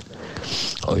nationals.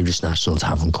 Irish nationals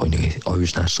have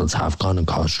gone and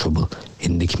caused trouble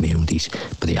in the communities,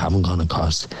 but they haven't gone and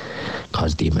caused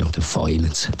the amount of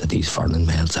violence that these foreign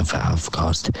males have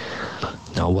caused.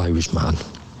 No Irish man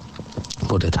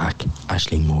would attack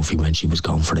Aisling Murphy when she was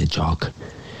going for a jog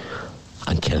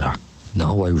and kill her.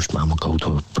 No Irish man would go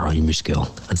to a primary school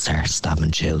and start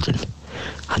stabbing children.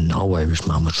 And no Irish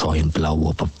man would try and blow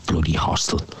up a bloody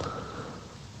hostel.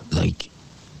 Like,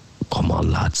 come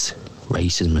on, lads.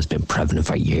 Racism has been prevalent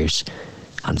for years,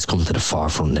 and it's come to the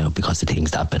forefront now because of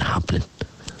things that have been happening.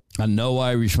 And no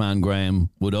Irishman, Graham,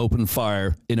 would open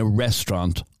fire in a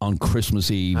restaurant on Christmas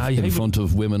Eve in front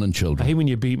of women and children. I hate when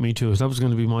you beat me to it. That was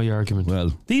going to be my argument.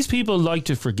 Well, these people like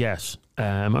to forget,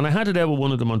 and I had it out with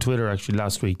one of them on Twitter actually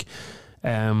last week,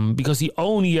 because he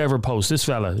only ever posts, this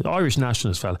fella, Irish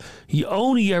nationalist fella, he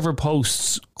only ever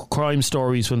posts crime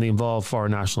stories when they involve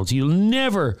foreign nationals. He'll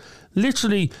never,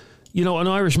 literally, you know, an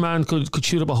Irish man could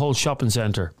shoot up a whole shopping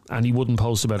centre and he wouldn't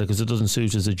post about it because it doesn't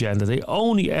suit his agenda. They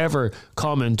only ever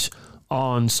comment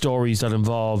on stories that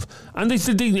involve, and they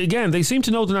seem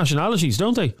to know the nationalities,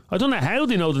 don't they? I don't know how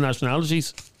they know the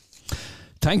nationalities.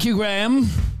 Thank you, Graham.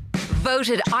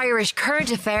 Voted Irish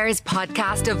Current Affairs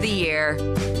Podcast of the Year.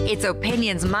 It's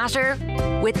Opinions Matter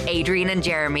with Adrian and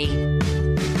Jeremy.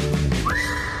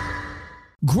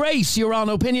 Grace, you're on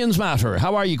Opinions Matter.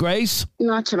 How are you, Grace?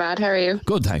 Not too bad. How are you?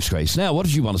 Good, thanks, Grace. Now, what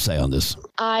did you want to say on this?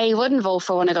 I wouldn't vote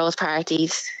for one of those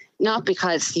parties. Not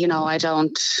because, you know, I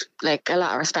don't like a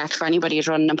lot of respect for anybody who's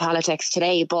running in politics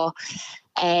today, but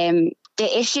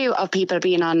the issue of people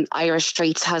being on Irish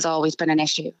streets has always been an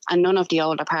issue, and none of the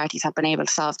older parties have been able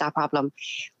to solve that problem.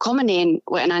 Coming in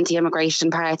with an anti-immigration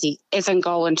party isn't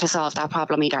going to solve that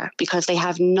problem either, because they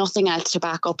have nothing else to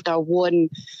back up their one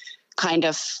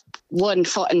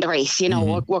foot in the race. You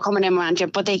know, we're coming in around you,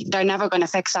 but they're never going to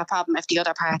fix that problem if the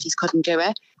other parties couldn't do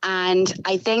it. And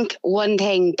I think one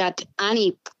thing that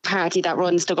any party that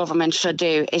runs the government should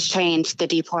do is change the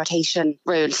deportation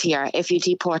rules here. If you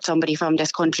deport somebody from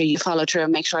this country, you follow through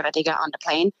and make sure that they get on the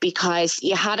plane. Because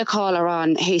you had a caller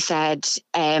on who said,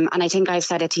 and I think I've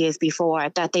said it to you before,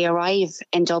 that they arrive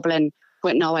in Dublin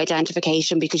with no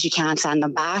identification because you can't send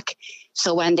them back.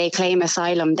 So when they claim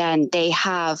asylum, then they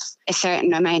have a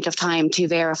certain amount of time to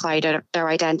verify their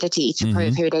identity to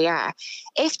prove who they are.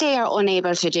 If they are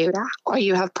unable to do that, or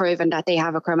you have proven that they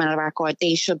have a criminal record,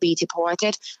 they should be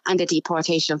deported and the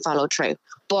deportation followed through.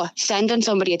 But sending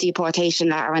somebody a deportation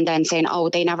letter and then saying, oh,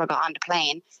 they never got on the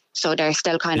plane, so they're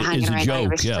still kind of hanging around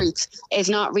Irish streets, is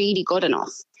not really good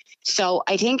enough. So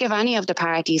I think if any of the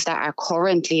parties that are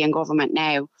currently in government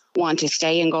now want to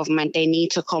stay in government, they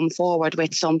need to come forward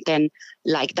with something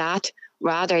like that,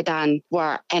 rather than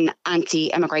we're an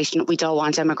anti-immigration, we don't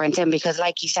want immigrants in. Because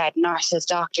like you said, nurses,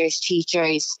 doctors,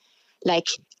 teachers, like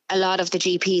a lot of the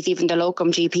GPs, even the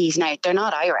locum GPs now, they're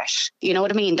not Irish. You know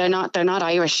what I mean? They're not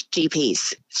Irish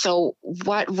GPs. So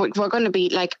what we're going to be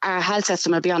like, our health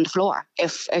system will be on the floor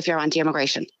if you're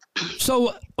anti-immigration.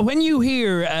 So when you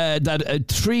hear that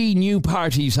 3 new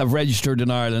parties have registered in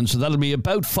Ireland, so that'll be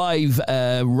about 5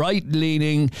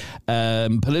 right-leaning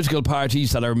political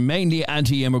parties that are mainly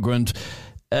anti-immigrant,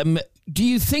 do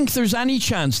you think there's any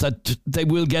chance that they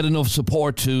will get enough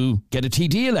support to get a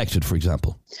TD elected, for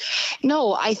example?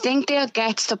 No, I think they'll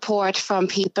get support from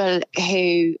people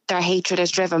who their hatred is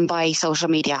driven by social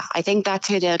media. I think that's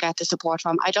who they'll get the support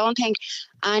from. I don't think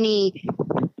any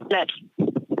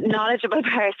knowledgeable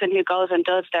person who goes and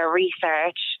does their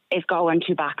research is going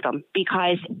to back them.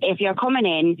 Because if you're coming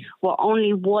in with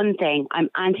only one thing, I'm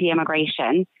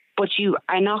anti-immigration, but you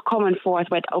are not coming forth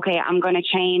with, okay, I'm going to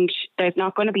change, there's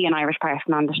not going to be an Irish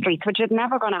person on the streets, which is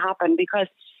never going to happen, because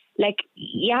like,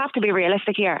 you have to be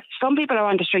realistic here. Some people are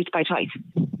on the streets by choice.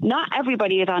 Not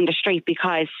everybody is on the street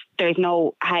because there's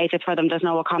no houses for them, there's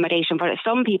no accommodation for it.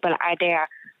 Some people are there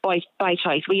by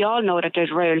choice. We all know that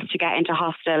there's rules to get into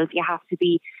hostels. You have to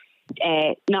be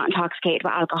not intoxicated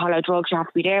with alcohol or drugs. You have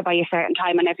to be there by a certain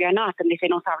time, and if you're not, then they say,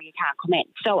 no, sorry, you can't come in.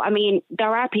 So I mean,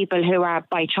 there are people who are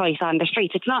by choice on the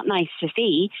streets. It's not nice to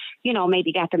see, you know,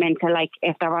 maybe get them into, like,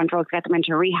 if they're on drugs, get them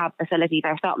into rehab facilities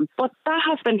or something. But that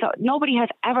has been, nobody has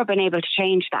ever been able to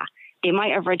change that. They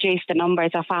might have reduced the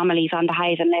numbers of families on the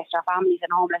housing list or families in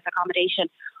homeless accommodation.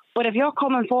 But if you're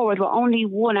coming forward with only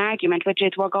one argument, which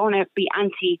is we're going to be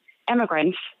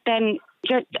anti-immigrants, then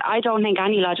I don't think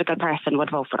any logical person would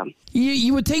vote for them.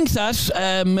 You would think that,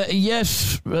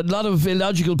 yes, a lot of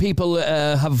illogical people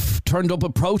have turned up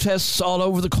at protests all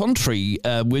over the country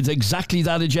with exactly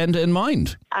that agenda in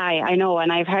mind. I know,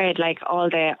 and I've heard like all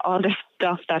the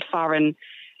stuff that foreign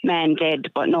men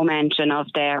did, but no mention of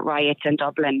the riots in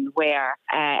Dublin where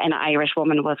an Irish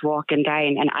woman was walking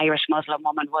down, an Irish Muslim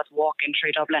woman was walking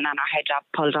through Dublin and her hijab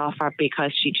pulled off her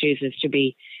because she chooses to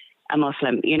be a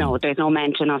Muslim. You know, there's no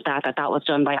mention of that was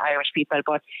done by Irish people,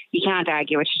 but you can't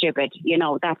argue it's stupid. You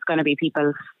know, that's going to be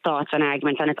people's thoughts and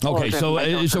arguments, and it's okay.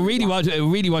 So really,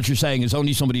 what you're saying is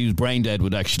only somebody who's brain dead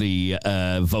would actually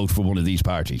vote for one of these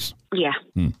parties. Yeah.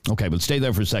 Okay, well, stay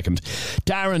there for a second.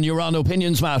 Darren, you're on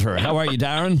Opinions Matter. How are you,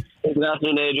 Darren? Good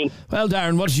afternoon, Adrian. Well,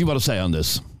 Darren, what did you want to say on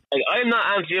this? I'm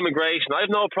not anti-immigration. I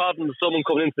have no problem with someone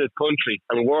coming into this country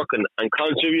and working and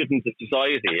contributing to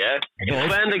society, yeah?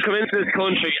 When they come into this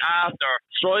country after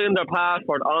destroying their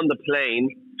passport on the plane,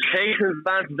 taking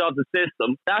advantage of the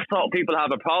system, that's what people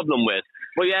have a problem with.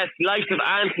 But yes, the likes of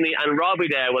Anthony and Robbie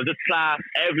there will just class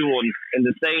everyone in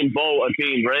the same boat as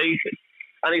being racist.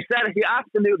 And he's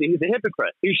a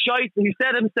hypocrite. He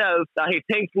said himself that he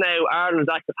thinks now Ireland's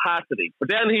at capacity. But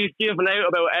then he's giving out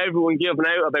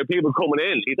about people coming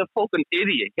in. He's a fucking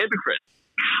idiot, hypocrite.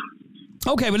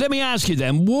 Okay, but let me ask you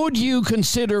then, would you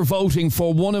consider voting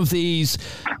for one of these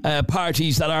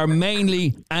parties that are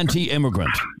mainly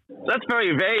anti-immigrant? That's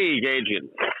very vague, Adrian.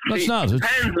 That's not. It's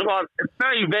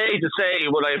very vague to say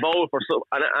would I vote for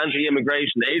an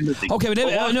anti-immigration agency. Okay, I'll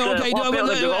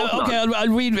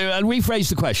rephrase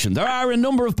the question. There are a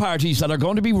number of parties that are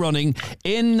going to be running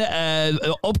in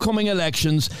upcoming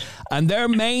elections, and their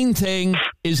main thing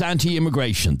is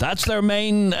anti-immigration. That's their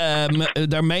main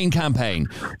campaign.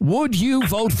 Would you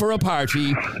vote for a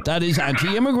party that is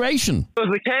anti-immigration? It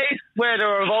was the case where they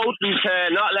were voting to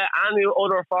not let any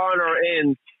other foreigner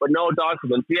in with no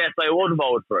documents. Yes, I would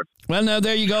vote for it. Well, now,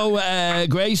 there you go,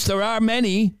 Grace. There are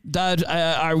many that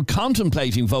are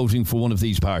contemplating voting for one of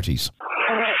these parties.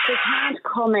 They can't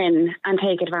come in and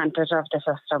take advantage of the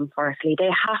system, firstly. They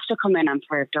have to come in and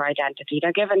prove their identity.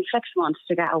 They're given 6 months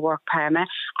to get a work permit,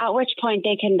 at which point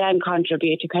they can then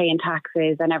contribute to paying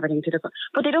taxes and everything to the...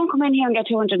 But they don't come in here and get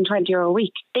 €220 a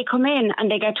week. They come in and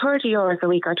they get €30 a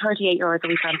week or €38 a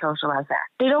week on social welfare.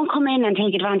 They don't come in and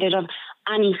take advantage of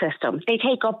any system. They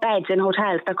take up beds in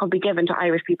hotels that could be given to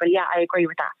Irish people. Yeah, I agree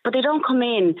with that. But they don't come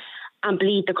in and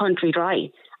bleed the country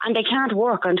dry. And they can't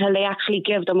work until they actually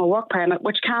give them a work permit,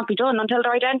 which can't be done until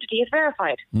their identity is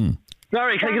verified.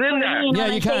 Sorry, can I get in there?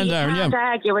 Yeah, you can, Darren. You can't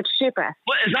argue, it's stupid.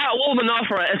 What, is that rubbing off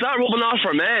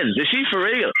for men? Is she for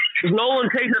real? Is no one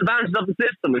taking advantage of the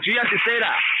system? Did she actually say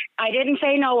that? I didn't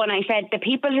say no when I said the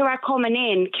people who are coming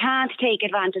in can't take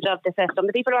advantage of the system.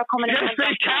 The people who are coming in... Yes,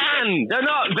 they can. They're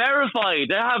not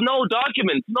verified. They have no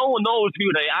documents. No one knows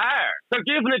who they are. They're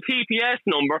given a TPS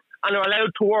number and they're allowed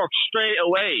to work straight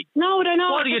away. No, they're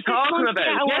not. What are you talking about?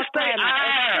 Yes, they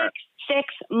are. 6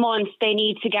 months they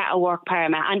need to get a work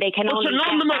permit, and they can only... So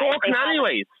none of them are working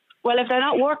anyways. Well, if they're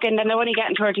not working, then they're only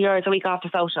getting €30 a week off the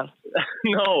social.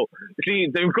 No. See,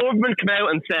 the government came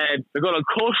out and said they're going to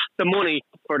cut the money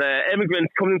for the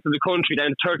immigrants coming into the country down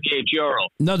to €38.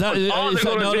 No,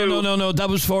 no. That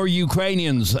was for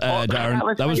Ukrainians,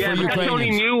 Darren. That was for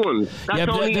Ukrainians. That's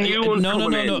only new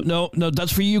ones. No.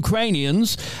 That's for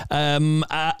Ukrainians.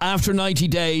 After 90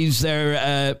 days,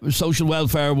 their social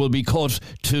welfare will be cut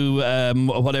to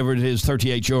whatever it is,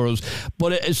 €38.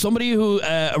 But somebody who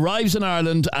arrives in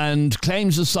Ireland and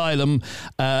claims asylum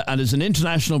and is an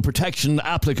international protection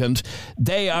applicant,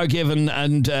 they are given,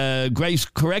 and Grace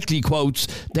correctly quotes,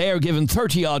 they are given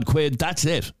 30 odd quid. That's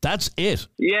it.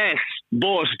 Yes,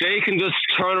 but they can just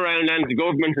turn around then to the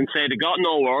government and say they got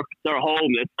no work, they're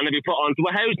homeless, and they'll be put onto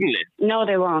a housing list. No,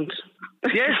 they won't.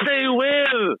 Yes, they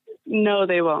will. No,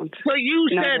 they won't. So you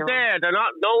said there,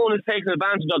 no one is taking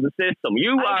advantage of the system.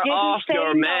 You are off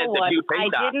your meds if you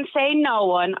think that. I didn't say no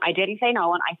one. I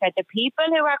said the people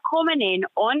who are coming in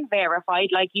unverified,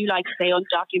 like you like to say,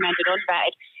 undocumented,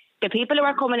 unvetted, the people who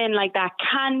are coming in like that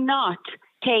cannot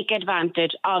take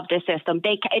advantage of the system.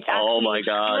 It's actually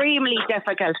extremely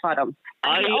difficult for them.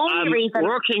 I'm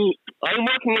working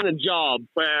in a job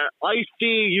where I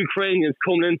see Ukrainians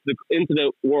coming into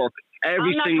the work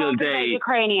every single day. About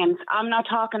Ukrainians. I'm not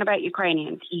talking about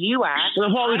Ukrainians. You are.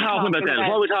 Well, what are we talking about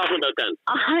then?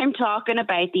 I'm talking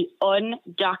about the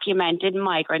undocumented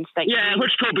migrants that. Yeah,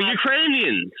 which could be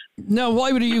Ukrainians. No,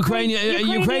 why would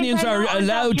Ukrainians are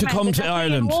allowed to come to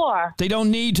Ireland? They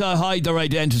don't need to hide their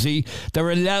identity.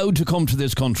 They're allowed to come to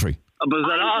this country. But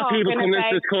there's a lot of people coming into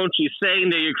this country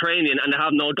saying they're Ukrainian and they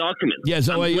have no documents. Yeah,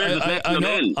 so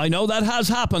I know that has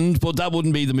happened, but that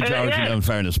wouldn't be the majority now, in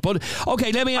fairness. But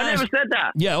okay, let me ask. I never said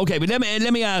that. Yeah, okay, but let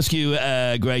me ask you,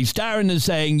 Grace. Darren is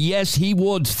saying yes, he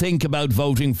would think about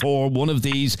voting for one of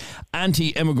these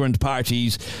anti-immigrant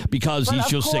parties because he's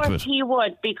just sick of it. He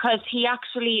would, because he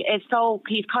actually is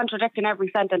he's contradicting every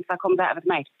sentence that comes out of his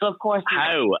mouth. So of course.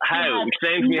 How?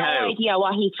 Explain to me how. No idea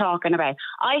what he's talking about.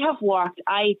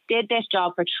 I did this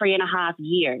job for 3.5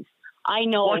 years. I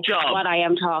know what I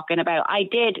am talking about. I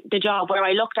did the job where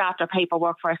I looked after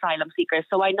paperwork for asylum seekers,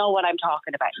 so I know what I'm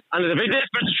talking about. And there's a big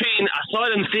difference between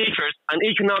asylum seekers and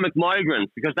economic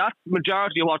migrants, because that's the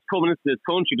majority of what's coming into this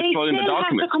country, destroying the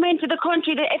documents. They still have to come into the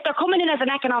country. If they're coming in as an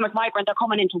economic migrant, they're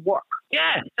coming in to work.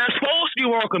 Yeah, they're supposed to be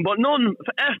working, but all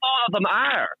of them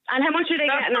are. And how much are they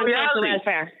getting on social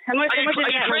welfare? How much are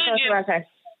they getting on social welfare?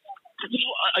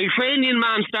 A Ukrainian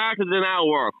man started in our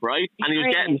work, right? And he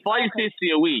was getting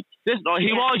 $5.50 a week. He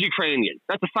was Ukrainian.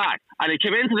 That's a fact. And he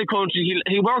came into the country.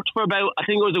 He worked for about, I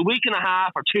think it was a week and a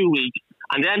half or 2 weeks.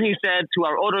 And then he said to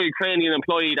our other Ukrainian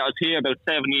employee that was here about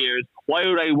 7 years, why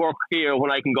would I work here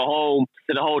when I can go home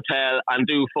to the hotel and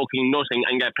do fucking nothing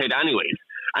and get paid anyways?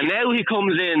 And now he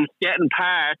comes in getting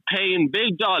part, paying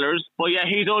big dollars, but yeah,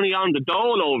 he's only on the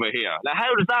dole over here. Now,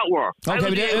 how does that work?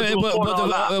 Okay,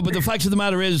 but the fact of the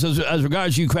matter is, as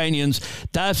regards Ukrainians,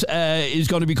 that is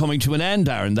going to be coming to an end,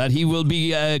 Darren, that he will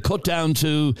be cut down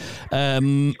to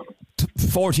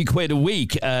 40 quid a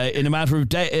week in a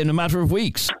matter of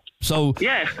weeks. So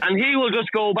yes, and he will just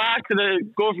go back to the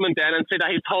government then and say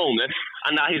that he's homeless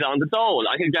and that he's on the dole.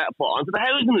 I can get put onto the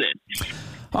housing list.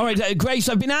 All right, Grace,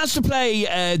 I've been asked to play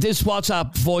this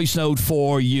WhatsApp voice note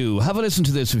for you. Have a listen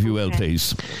to this, if you will,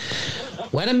 please.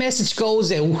 When a message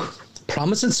goes out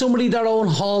promising somebody their own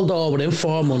hall door within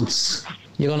 4 months,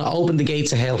 you're going to open the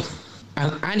gates of hell.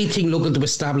 And anything looking to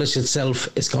establish itself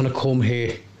is going to come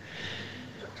here.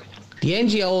 The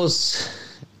NGOs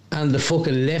and the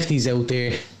fucking lefties out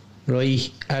there,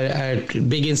 right, are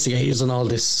big instigators and all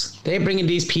this. They're bringing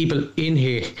these people in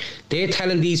here. They're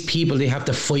telling these people they have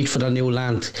to fight for their new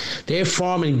land. They're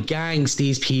forming gangs,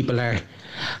 these people are,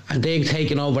 and they're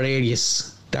taking over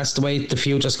areas. That's the way the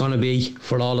future's going to be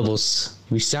for all of us.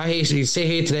 We sit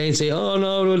here today and say, oh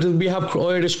no, we have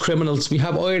Irish criminals, we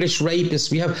have Irish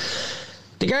rapists, we have...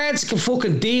 The guards can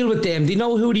fucking deal with them. They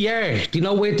know who they are. They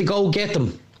know where to go get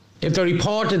them. If they're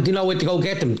reported, they know where to go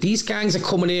get them. These gangs are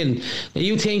coming in. And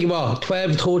you think, 12,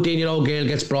 13-year-old girl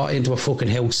gets brought into a fucking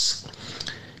house.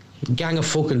 A gang of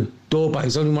fucking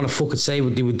dirtbags. I don't want to fucking say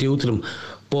what they would do to them.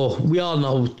 But we all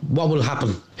know what will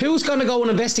happen. Who's going to go and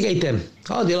investigate them?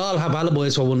 Oh, they'll all have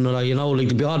alibis for one another,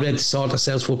 they'll be all ready to sort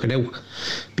themselves fucking out.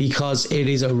 Because it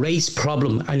is a race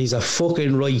problem, and he's a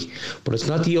fucking right. But it's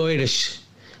not the Irish.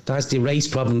 That's the race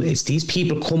problem. It's these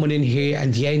people coming in here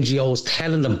and the NGOs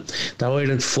telling them that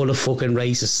Ireland's full of fucking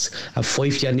racists and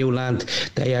fight for your new land.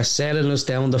 They are selling us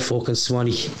down the fucking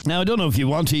Swanee. Now, I don't know if you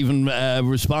want to even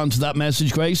respond to that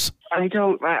message, Grace. I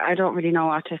don't really know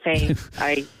what to say.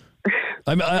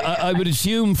 I would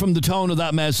assume from the tone of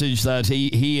that message that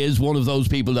he is one of those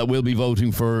people that will be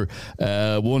voting for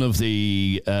one of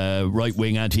the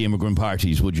right-wing anti-immigrant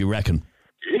parties, would you reckon?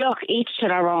 Look, each to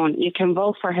their own. You can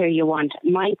vote for who you want.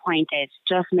 My point is,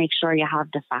 just make sure you have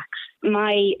the facts.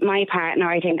 My partner,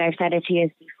 I think I've said it to you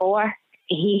before,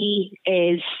 he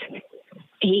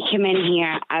came in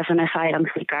here as an asylum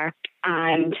seeker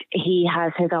and he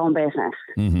has his own business.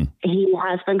 Mm-hmm. He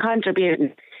has been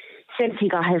contributing since he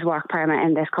got his work permit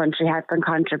in this country, has been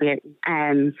contributing.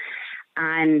 And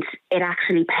it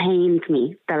actually pains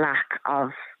me, the lack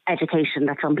of education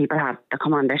that some people have to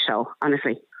come on this show,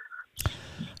 honestly.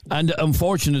 And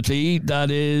unfortunately, that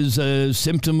is a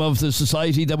symptom of the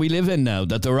society that we live in now,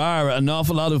 that there are an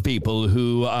awful lot of people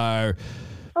who are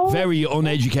very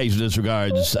uneducated as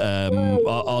regards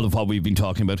all of what we've been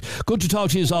talking about. Good to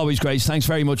talk to you as always, Grace. Thanks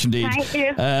very much indeed. Thank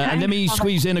you. And let me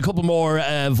squeeze in a couple more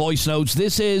voice notes.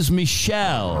 This is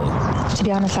Michelle. To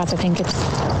be honest, lads, I think it's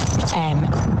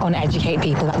uneducated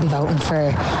people that will be voting for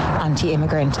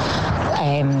anti-immigrant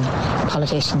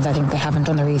politicians. I think they haven't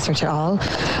done the research at all.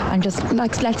 And just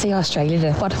like, let's say Australia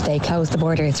did. What if they closed the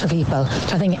borders for people?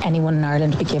 I think anyone in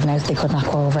Ireland would be given out they could not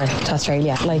go over to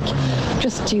Australia. Like,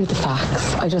 just do the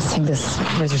facts. I just think this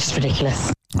was just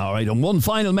ridiculous. All right, and one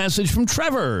final message from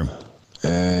Trevor.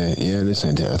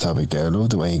 Listening to that topic there, I love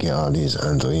the way you get all these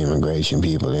anti-immigration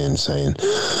people in saying,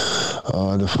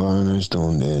 oh, the foreigners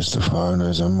done this, the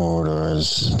foreigners are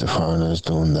murderers, the foreigners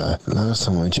done that. Last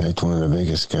time I checked, one of the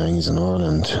biggest gangs in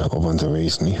Ireland up until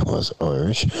recently was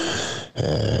Irish,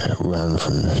 ran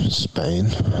from Spain.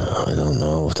 I don't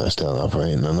know if they're still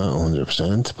operating or not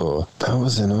 100%, but that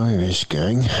was an Irish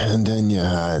gang. And then you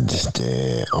had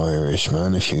the Irish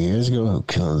man a few years ago who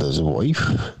killed his wife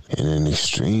in an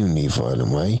extremely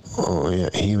violent way. Oh yeah,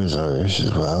 he was Irish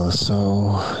as well.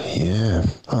 So yeah,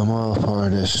 I'm all for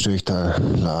the stricter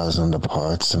laws on the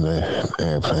ports and the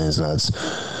airplanes, lads.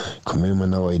 Come in with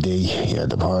no ID, you're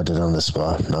deported on the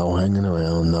spot. No hanging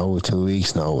around, no 2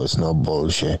 weeks notice, no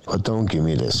bullshit. But don't give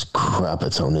me this crap.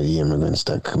 It's only the immigrants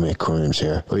that commit crimes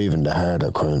here, or even the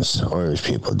harder crimes. Irish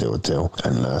people do it too.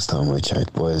 And last time I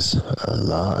checked, boys, a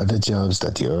lot of the jobs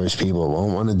that the Irish people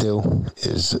won't want to do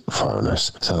is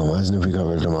foreigners. So imagine if we got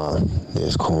rid of them all.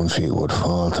 This country would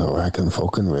fall to a wrecking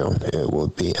fucking ruin. It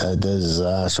would be a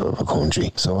disaster of a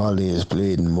country. So all these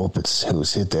bleeding muppets who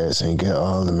sit there saying get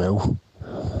all them out,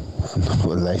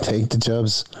 will they take the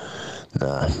jobs?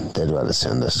 Nah, they'd rather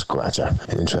send a scratcher.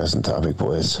 Interesting topic,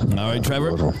 boys. All right,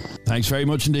 Trevor. Thanks very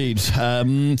much indeed.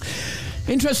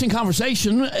 Interesting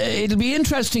conversation. It'll be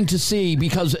interesting to see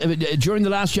because during the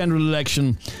last general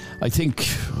election, I think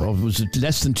was it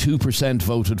less than 2%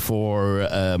 voted for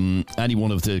any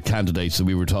one of the candidates that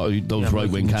we were talking. Those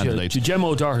right-wing candidates. Gemma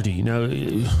O'Doherty. Now,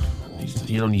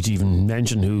 you don't need to even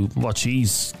mention what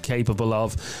she's capable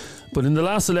of. But in the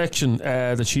last election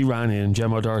that she ran in,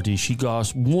 Gemma O'Doherty, she got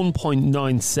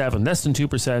 1.97, less than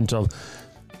 2% of.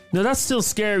 Now that's still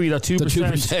scary. That 2%. The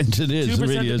 2% it is. 2%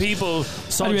 really of is. people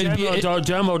saw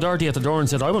Gemma O'Doherty at the door and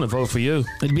said, "I want to vote for you."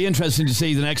 It'll be interesting to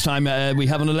see the next time we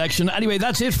have an election. Anyway,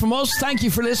 that's it from us. Thank you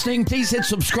for listening. Please hit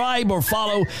subscribe or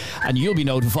follow, and you'll be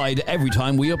notified every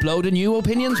time we upload a new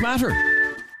Opinions Matter.